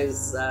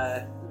 because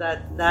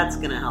that's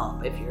going to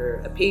help. If you're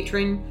a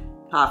patron,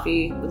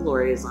 Coffee with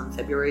Lori is on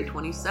February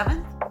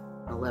 27th,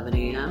 11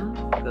 a.m.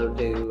 Go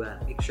to,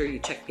 make sure you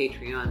check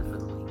Patreon for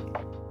the link.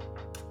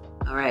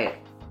 All right,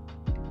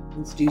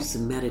 let's do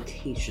some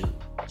meditation,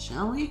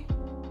 shall we?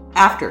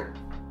 After,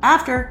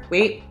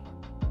 wait.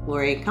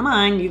 Lori, come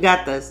on, you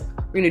got this.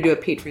 We're going to do a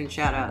patron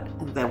shout out,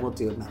 and then we'll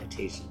do a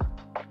meditation.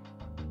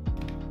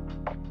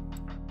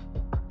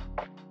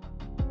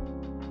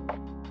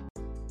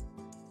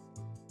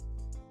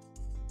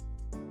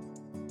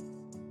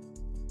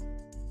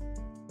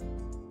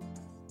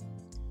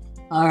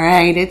 All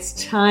right,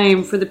 it's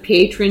time for the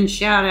patron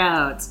shout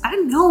outs. I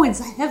know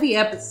it's a heavy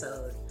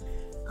episode.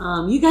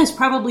 You guys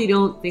probably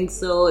don't think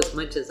so as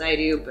much as I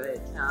do, but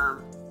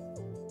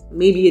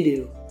maybe you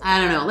do. I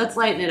don't know. Let's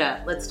lighten it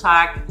up. Let's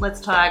talk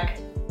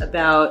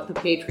about the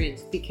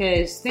patrons,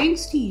 because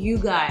thanks to you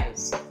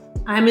guys,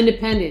 I'm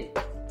independent.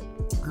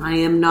 I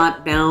am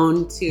not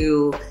bound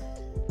to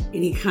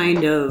any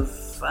kind of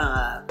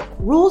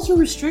rules or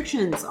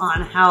restrictions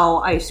on how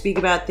I speak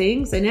about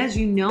things. And as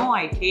you know,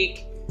 I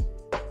take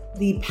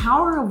the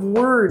power of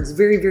words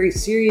very, very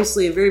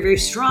seriously and very, very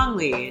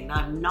strongly. And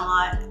I'm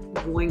not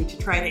going to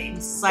try to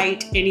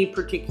incite any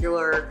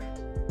particular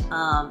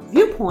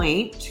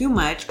viewpoint too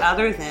much,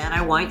 other than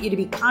I want you to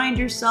be kind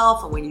to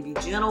yourself. I want you to be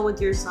gentle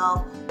with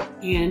yourself.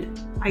 And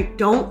I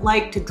don't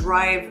like to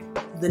drive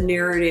the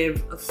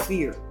narrative of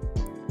fear,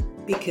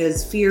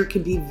 because fear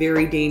can be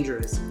very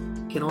dangerous.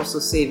 It can also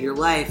save your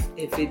life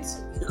if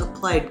it's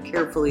applied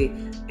carefully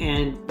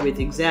and with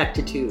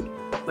exactitude.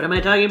 What am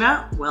I talking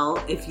about? Well,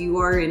 if you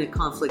are in a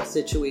conflict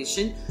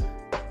situation,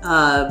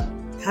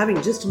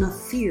 having just enough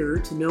fear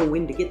to know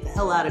when to get the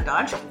hell out of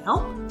Dodge can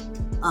help,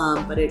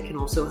 but it can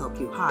also help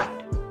you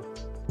hide.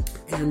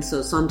 And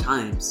so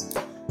sometimes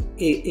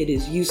it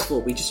is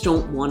useful. We just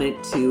don't want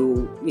it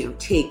to,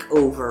 take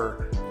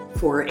over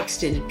for an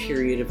extended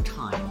period of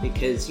time,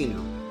 because,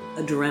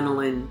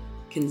 adrenaline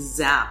can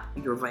zap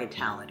your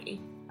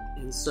vitality.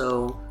 And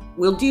so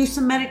we'll do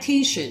some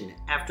meditation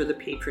after the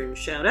patron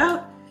shout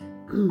out.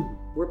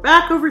 We're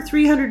back over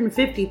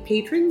 350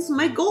 patrons.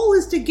 My goal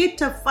is to get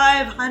to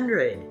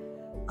 500.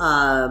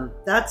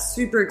 That's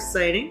super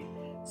exciting.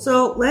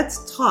 So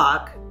let's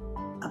talk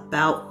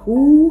about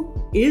who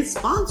is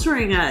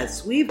sponsoring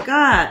us. We've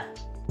got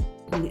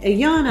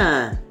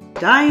Ayana,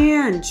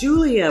 Diane,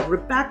 Julia,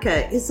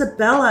 Rebecca,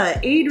 Isabella,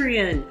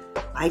 Adrian,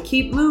 I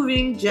Keep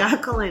Moving,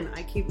 Jacqueline,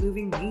 I Keep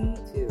Moving, me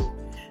too,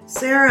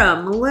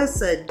 Sarah,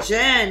 Melissa,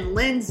 Jen,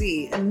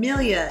 Lindsay,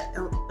 Amelia,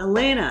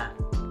 Elena,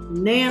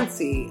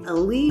 Nancy,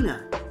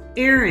 Alina,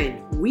 Aaron,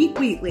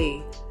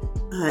 Wheatley,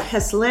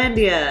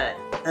 Heslandia,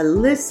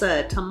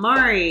 Alyssa,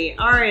 Tamari,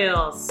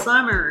 Ariel,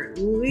 Summer,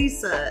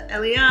 Lisa,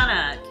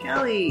 Eliana,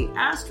 Kelly,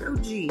 Astro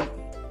G,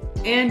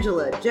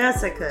 Angela,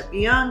 Jessica,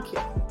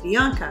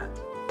 Bianca,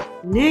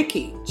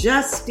 Nikki,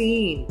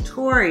 Justine,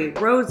 Tori,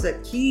 Rosa,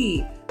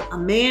 Key,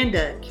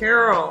 Amanda,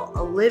 Carol,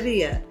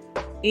 Olivia,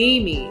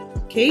 Amy,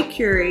 Kay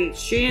Curie,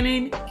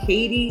 Shannon,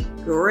 Katie,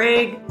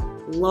 Greg,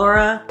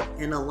 Laura,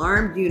 and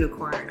Alarmed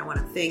Unicorn. I want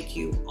to thank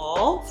you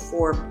all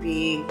for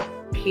being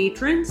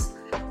patrons.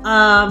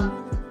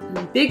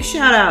 Big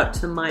shout out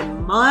to my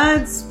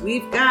mods.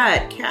 We've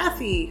got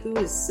Kathy, who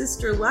is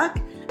Sister Luck.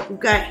 We've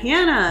got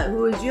Hannah,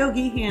 who is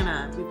Yogi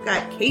Hannah. We've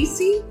got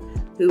Casey,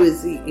 who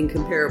is the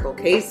incomparable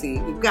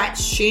Casey. We've got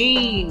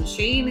Shane.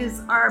 Shane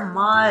is our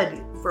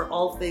mod for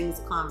all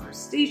things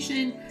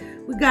conversation.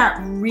 We've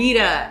got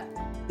Rita.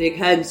 Big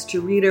hugs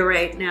to Rita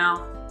right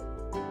now.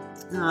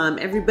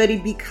 Everybody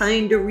be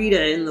kind to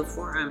Rita in the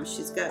forum.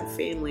 She's got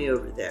family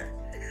over there.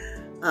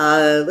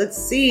 Let's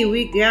see.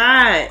 We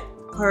got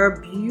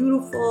our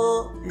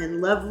beautiful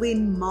and lovely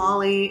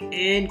Molly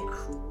and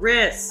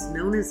Chris,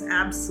 known as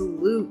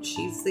Absolute.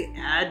 She's the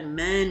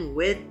admin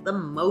with the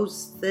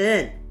most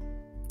thin.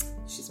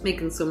 She's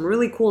making some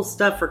really cool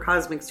stuff for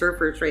Cosmic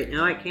Surfers right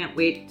now. I can't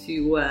wait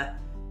to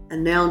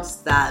announce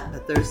that.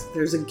 But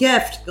there's a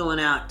gift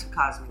going out to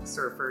Cosmic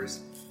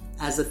Surfers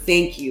as a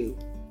thank you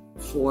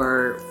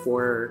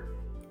for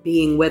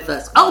being with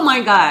us. Oh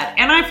my God!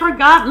 And I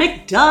forgot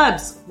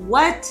McDubs.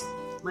 What?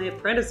 My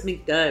apprentice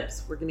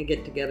McDubs. We're gonna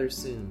get together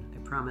soon. I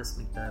promise,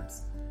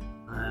 McDubs.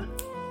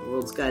 The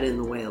world's got in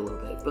the way a little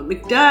bit. But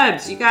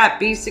McDubs, you got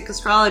basic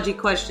astrology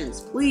questions.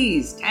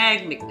 Please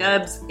tag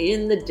McDubs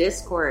in the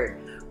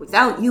Discord.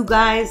 Without you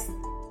guys,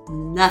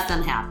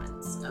 nothing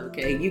happens.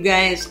 Okay? You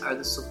guys are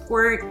the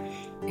support,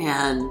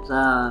 and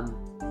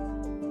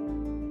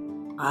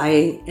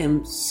I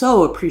am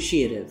so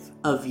appreciative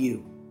of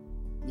you.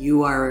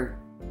 You are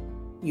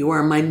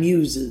my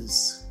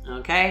muses.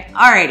 Okay?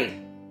 Alrighty.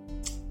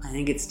 I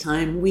think it's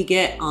time we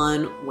get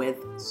on with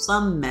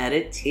some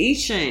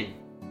meditation.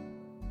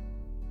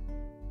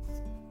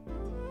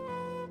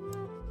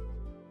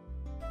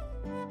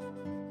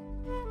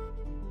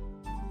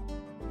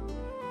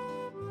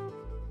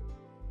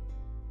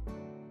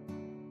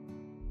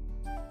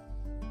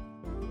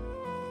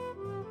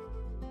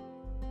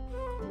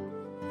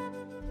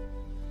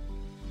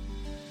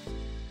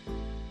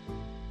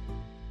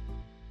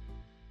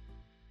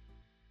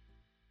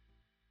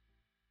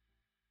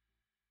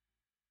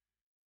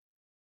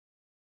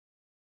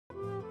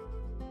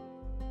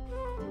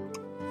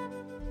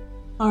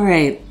 All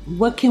right,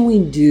 what can we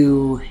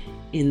do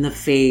in the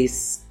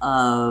face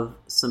of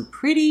some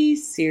pretty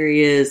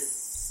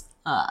serious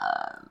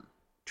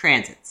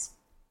transits?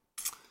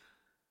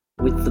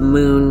 With the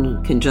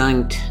moon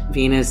conjunct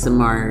Venus and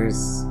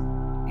Mars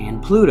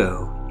and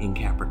Pluto in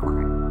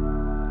Capricorn.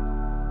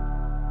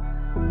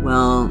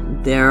 Well,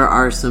 there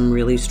are some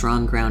really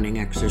strong grounding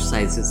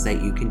exercises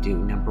that you can do.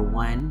 Number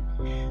one,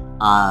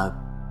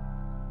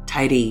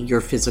 tidy your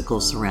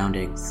physical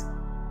surroundings.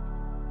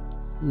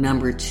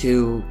 Number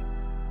two,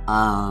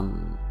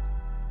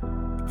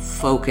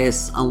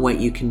 focus on what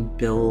you can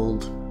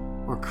build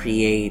or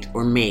create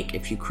or make,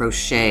 if you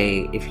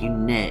crochet, if you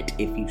knit,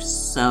 if you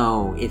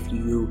sew, if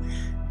you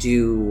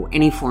do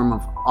any form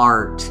of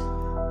art,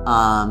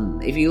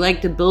 if you like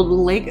to build with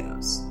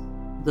Legos,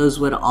 those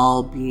would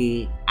all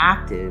be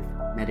active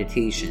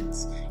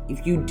meditations.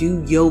 If you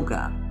do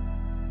yoga,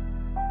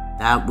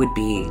 that would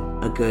be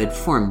a good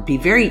form. Be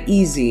very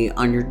easy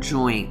on your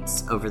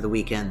joints over the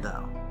weekend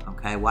though.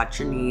 Okay, watch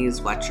your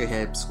knees, watch your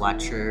hips,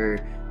 watch your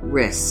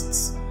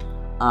wrists.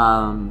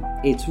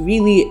 It's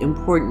really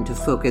important to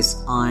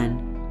focus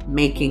on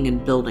making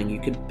and building. You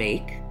could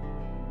bake.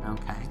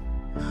 Okay.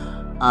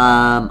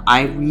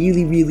 I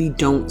really, really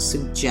don't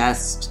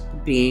suggest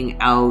being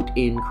out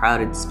in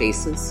crowded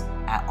spaces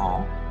at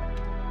all.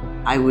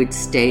 I would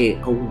stay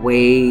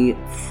away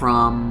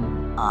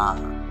from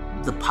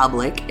the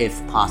public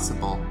if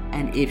possible.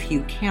 And if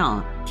you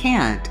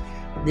can't,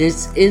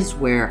 this is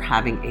where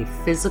having a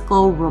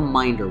physical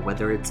reminder,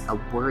 whether it's a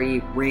worry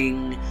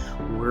ring,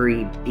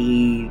 worry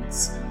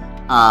beads,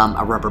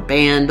 a rubber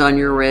band on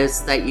your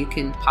wrist that you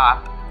can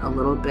pop a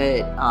little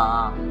bit,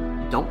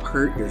 don't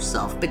hurt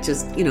yourself, but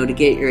just, to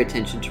get your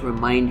attention, to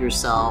remind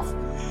yourself,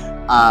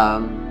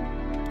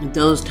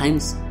 those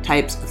types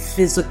of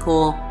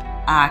physical,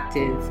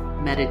 active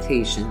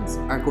meditations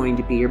are going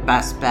to be your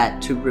best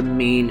bet to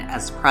remain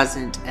as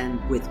present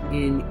and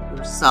within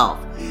yourself.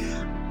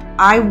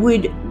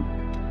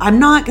 I'm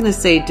not going to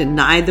say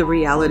deny the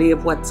reality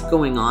of what's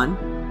going on,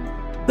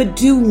 but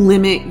do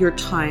limit your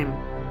time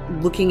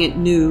looking at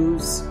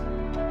news,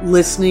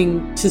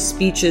 listening to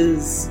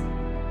speeches,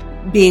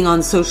 being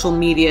on social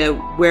media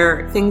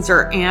where things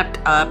are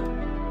amped up.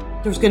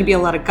 There's going to be a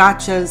lot of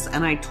gotchas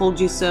and I told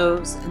you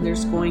so's, and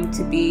there's going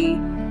to be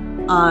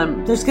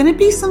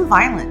some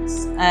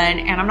violence.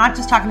 And I'm not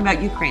just talking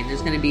about Ukraine.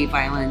 There's going to be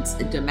violence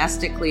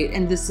domestically,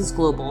 and this is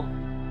global.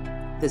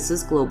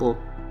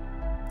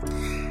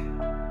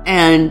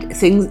 And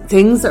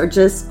things are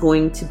just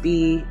going to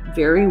be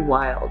very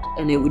wild,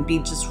 and it would be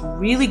just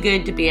really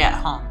good to be at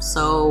home.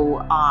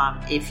 So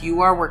if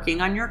you are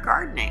working on your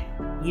gardening,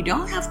 you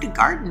don't have to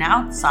garden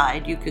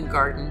outside. You could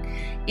garden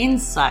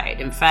inside.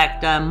 In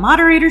fact,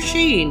 moderator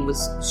Shane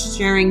was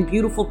sharing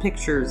beautiful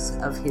pictures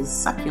of his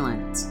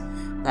succulents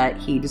that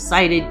he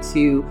decided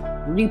to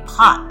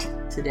repot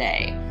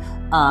today.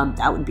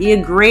 That would be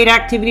a great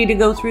activity to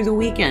go through the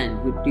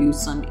weekend. Would do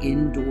some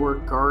indoor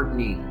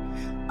gardening.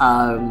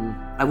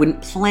 I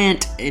wouldn't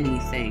plant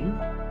anything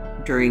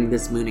during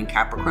this moon in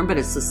Capricorn, but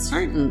it's a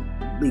certainly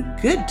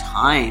good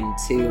time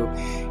to,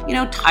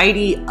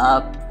 tidy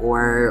up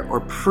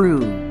or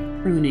prune.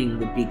 Pruning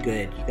would be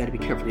good. You got to be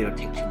careful you don't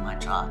take too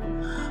much off.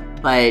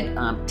 But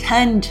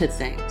tend to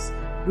things.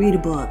 Read a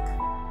book.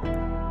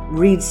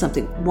 Read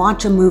something.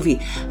 Watch a movie.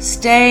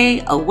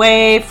 Stay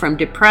away from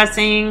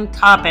depressing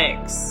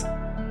topics.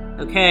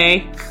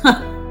 Okay?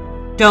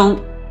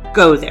 Don't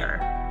go there.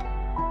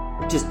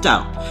 Just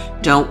don't.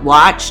 Don't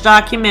watch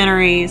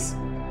documentaries.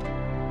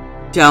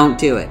 Don't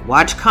do it.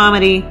 Watch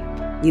comedy.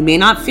 You may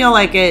not feel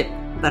like it,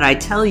 but I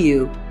tell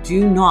you,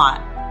 do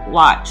not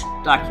watch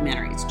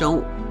documentaries.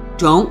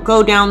 Don't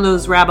go down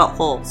those rabbit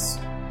holes.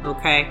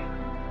 Okay?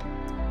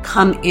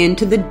 Come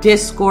into the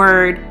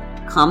Discord.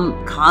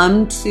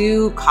 Come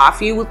to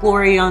Coffee with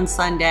Lori on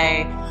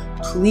Sunday.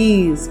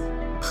 Please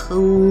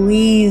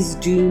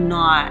do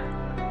not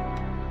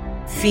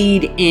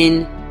feed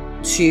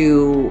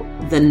into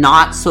the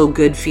not so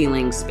good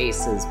feeling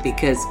spaces,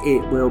 because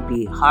it will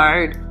be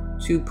hard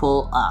to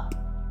pull up.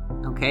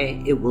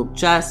 Okay? It will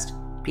just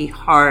be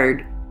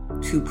hard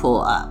to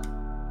pull up.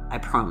 I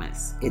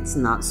promise. It's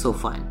not so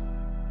fun.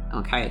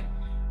 Okay?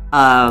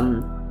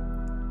 I'm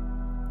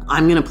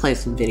going to play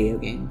some video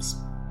games.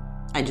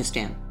 I just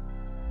am.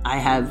 I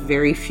have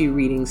very few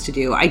readings to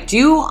do. I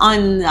do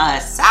on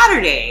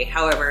Saturday,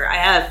 however. I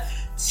have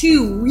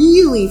 2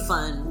 really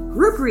fun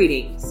group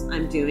readings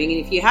I'm doing.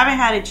 And if you haven't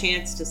had a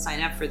chance to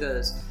sign up for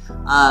those,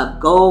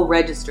 go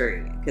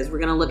register, because we're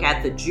going to look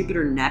at the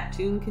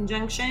Jupiter-Neptune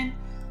conjunction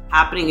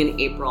happening in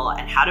April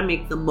and how to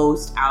make the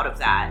most out of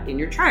that in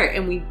your chart.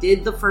 And we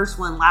did the first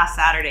one last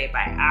Saturday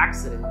by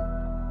accident.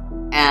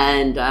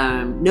 And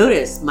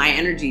notice my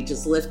energy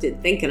just lifted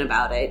thinking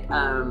about it.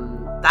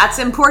 That's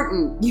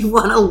important. You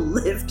want to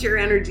lift your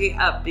energy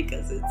up,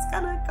 because it's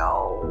gonna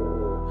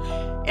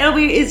go.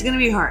 It's gonna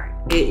be hard.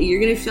 You're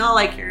gonna feel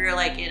like you're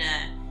like in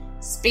a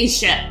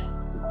spaceship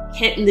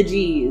hitting the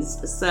G's.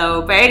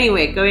 So, but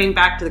anyway, going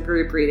back to the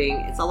group reading,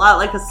 it's a lot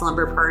like a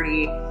slumber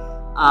party.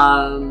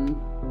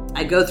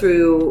 I go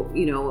through,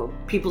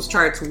 people's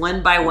charts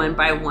one by one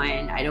by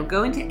one. I don't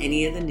go into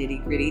any of the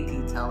nitty gritty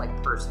detail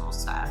like personal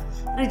stuff,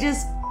 but I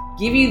just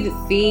give you the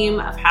theme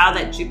of how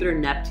that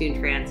Jupiter-Neptune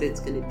transit is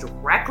going to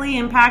directly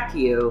impact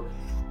you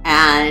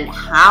and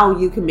how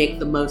you can make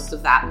the most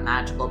of that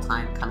magical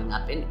time coming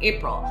up in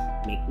April.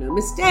 Make no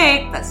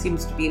mistake, that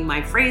seems to be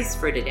my phrase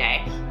for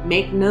today.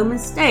 Make no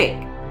mistake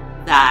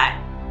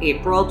that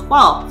April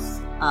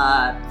 12th,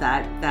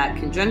 that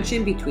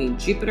conjunction between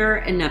Jupiter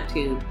and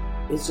Neptune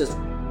is just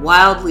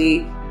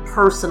wildly,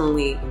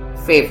 personally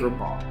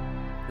favorable.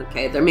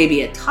 Okay, there may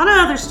be a ton of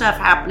other stuff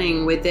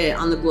happening with it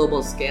on the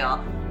global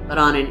scale, But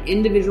on an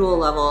individual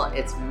level,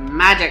 it's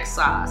magic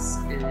sauce.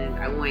 And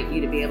I want you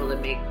to be able to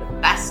make the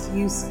best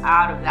use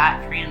out of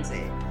that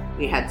transit.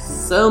 We had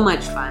so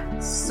much fun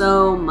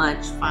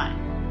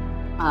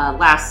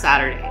last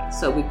Saturday.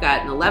 So we've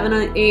got an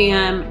 11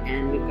 a.m.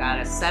 and we've got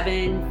a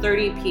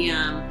 7:30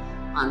 p.m.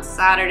 on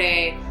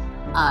Saturday,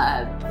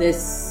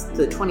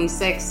 the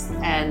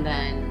 26th, and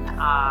then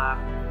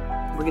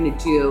we're going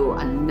to do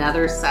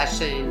another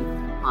session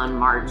on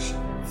March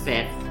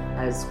 5th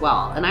as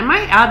well. And I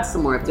might add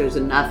some more if there's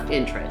enough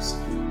interest.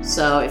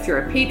 So if you're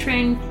a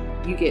patron,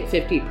 you get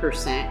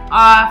 50%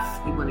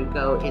 off. You want to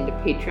go into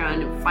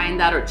Patreon and find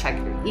that, or check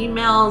your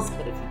emails.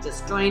 But if you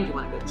just joined, you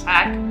want to go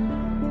check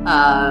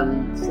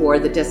for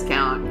the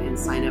discount and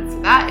sign up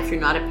for that. If you're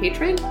not a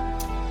patron,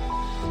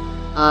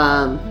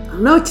 I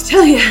don't know what to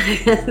tell you.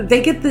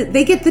 they get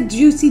the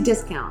juicy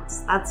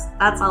discounts.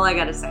 That's all I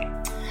gotta say.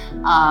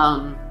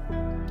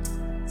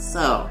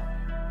 So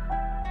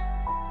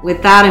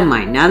with that in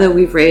mind, now that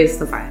we've raised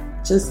the fire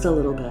just a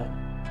little bit,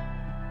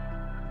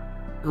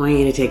 I want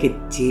you to take a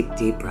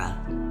deep breath.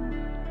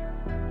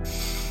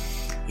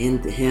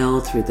 Inhale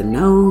through the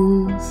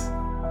nose.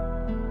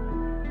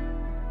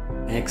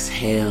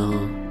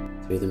 Exhale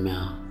through the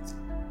mouth.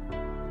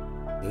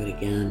 Do it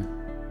again.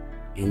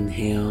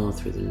 Inhale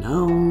through the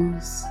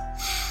nose.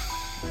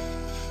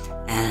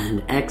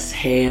 And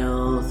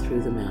exhale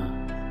through the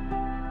mouth.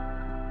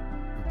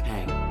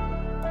 Okay.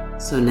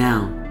 So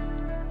now,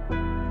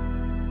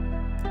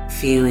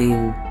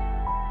 feeling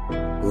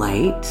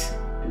light,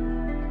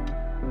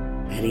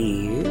 at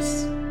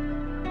ease,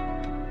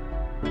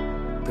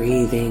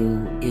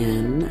 breathing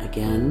in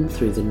again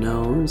through the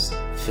nose,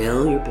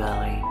 fill your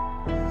belly,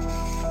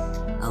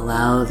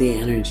 allow the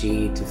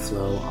energy to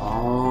flow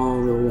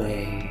all the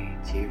way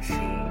to your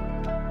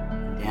feet,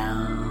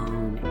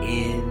 down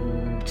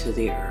into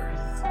the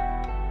earth.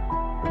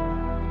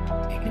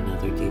 Take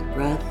another deep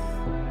breath.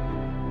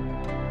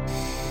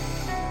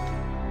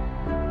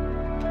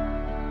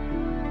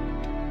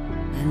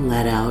 And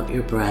let out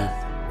your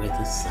breath with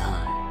a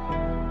sigh.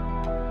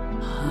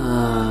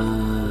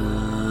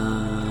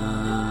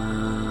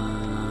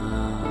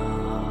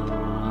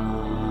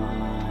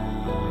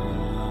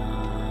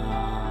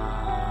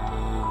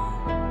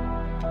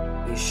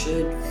 You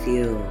should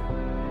feel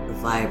the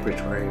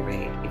vibratory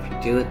rate if you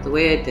do it the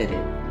way I did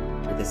it,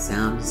 where the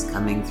sound is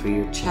coming through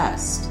your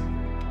chest.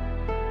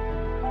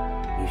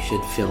 You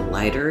should feel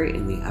lighter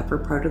in the upper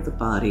part of the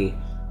body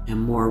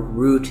and more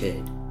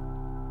rooted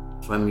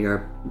from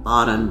your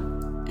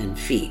bottom and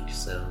feet.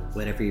 So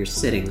whatever you're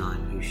sitting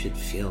on, you should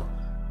feel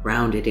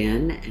grounded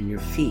in, and your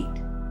feet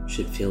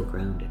should feel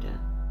grounded in.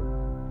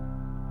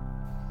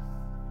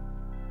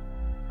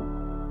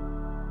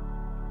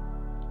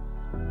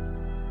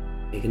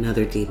 Take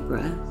another deep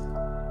breath.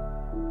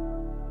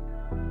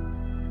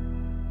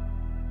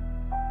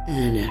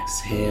 And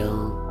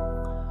exhale.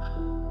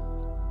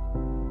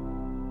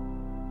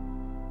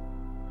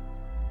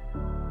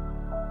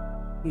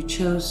 You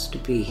chose to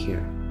be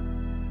here.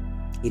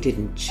 You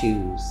didn't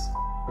choose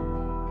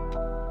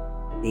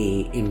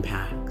the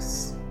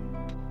impacts.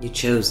 You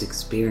chose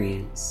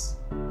experience.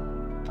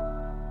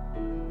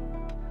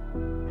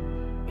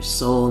 Your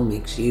soul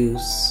makes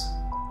use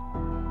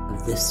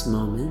of this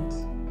moment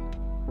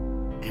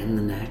and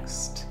the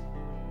next,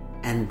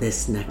 and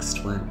this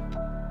next one,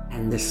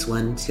 and this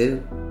one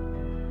too.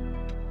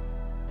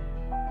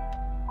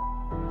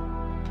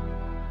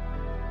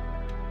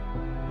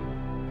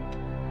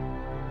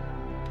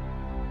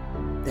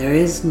 There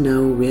is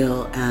no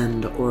real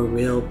end or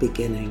real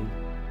beginning.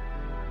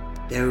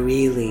 There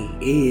really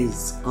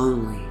is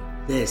only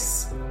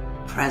this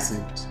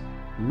present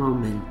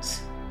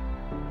moment.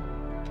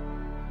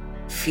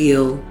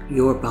 Feel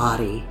your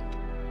body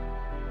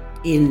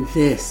in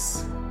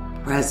this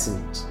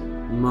present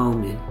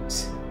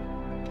moment.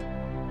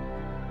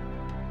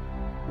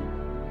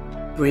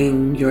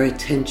 Bring your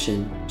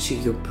attention to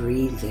your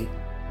breathing.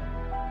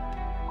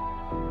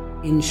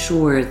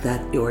 Ensure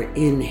that your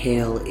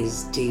inhale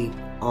is deep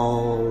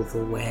all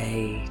the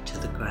way to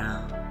the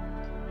ground,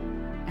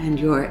 and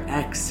your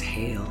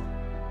exhale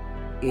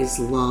is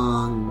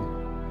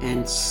long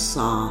and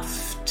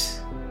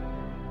soft.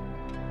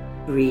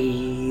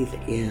 Breathe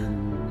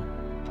in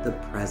the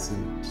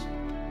present.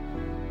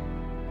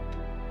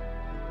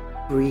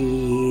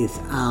 Breathe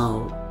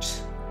out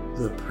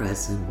the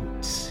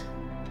present.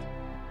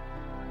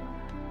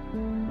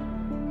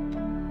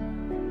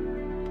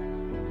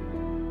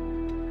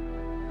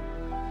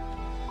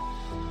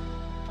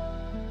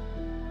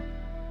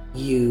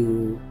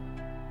 You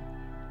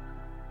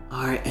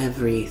are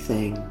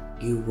everything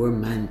you were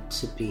meant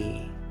to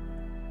be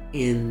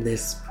in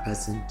this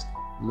present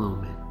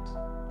moment.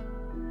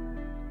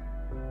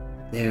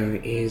 There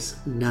is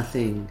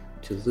nothing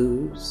to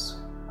lose.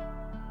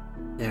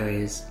 There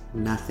is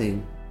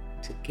nothing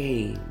to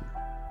gain.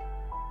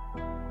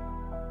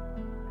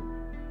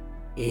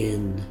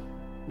 In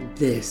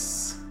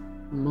this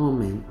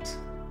moment,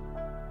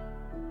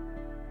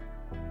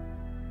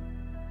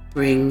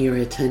 bring your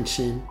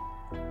attention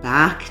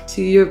back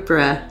to your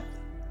breath.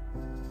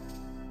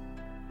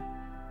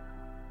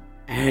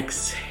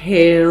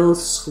 Exhale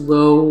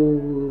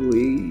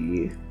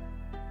slowly.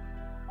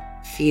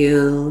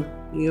 Feel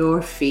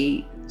your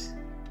feet.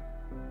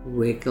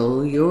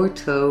 Wiggle your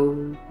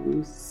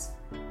toes.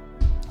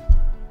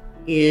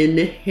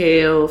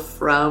 Inhale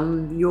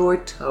from your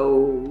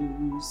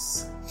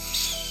toes.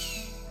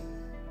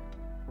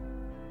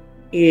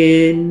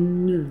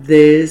 In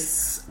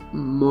this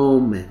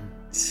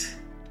moment,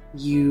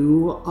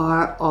 you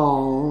are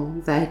all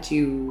that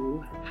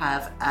you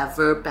have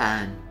ever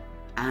been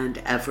and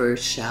ever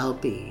shall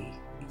be.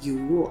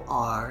 You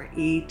are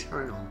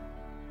eternal.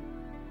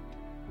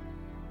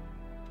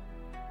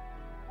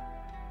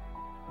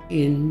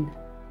 In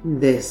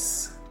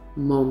this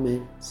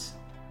moment,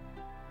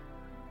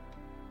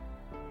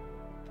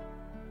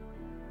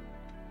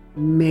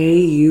 may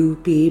you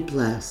be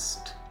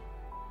blessed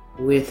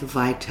with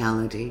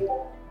vitality.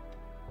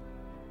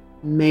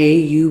 May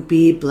you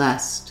be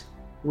blessed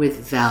with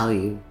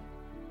value.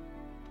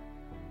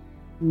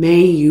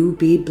 May you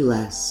be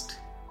blessed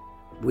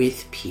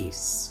with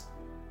peace.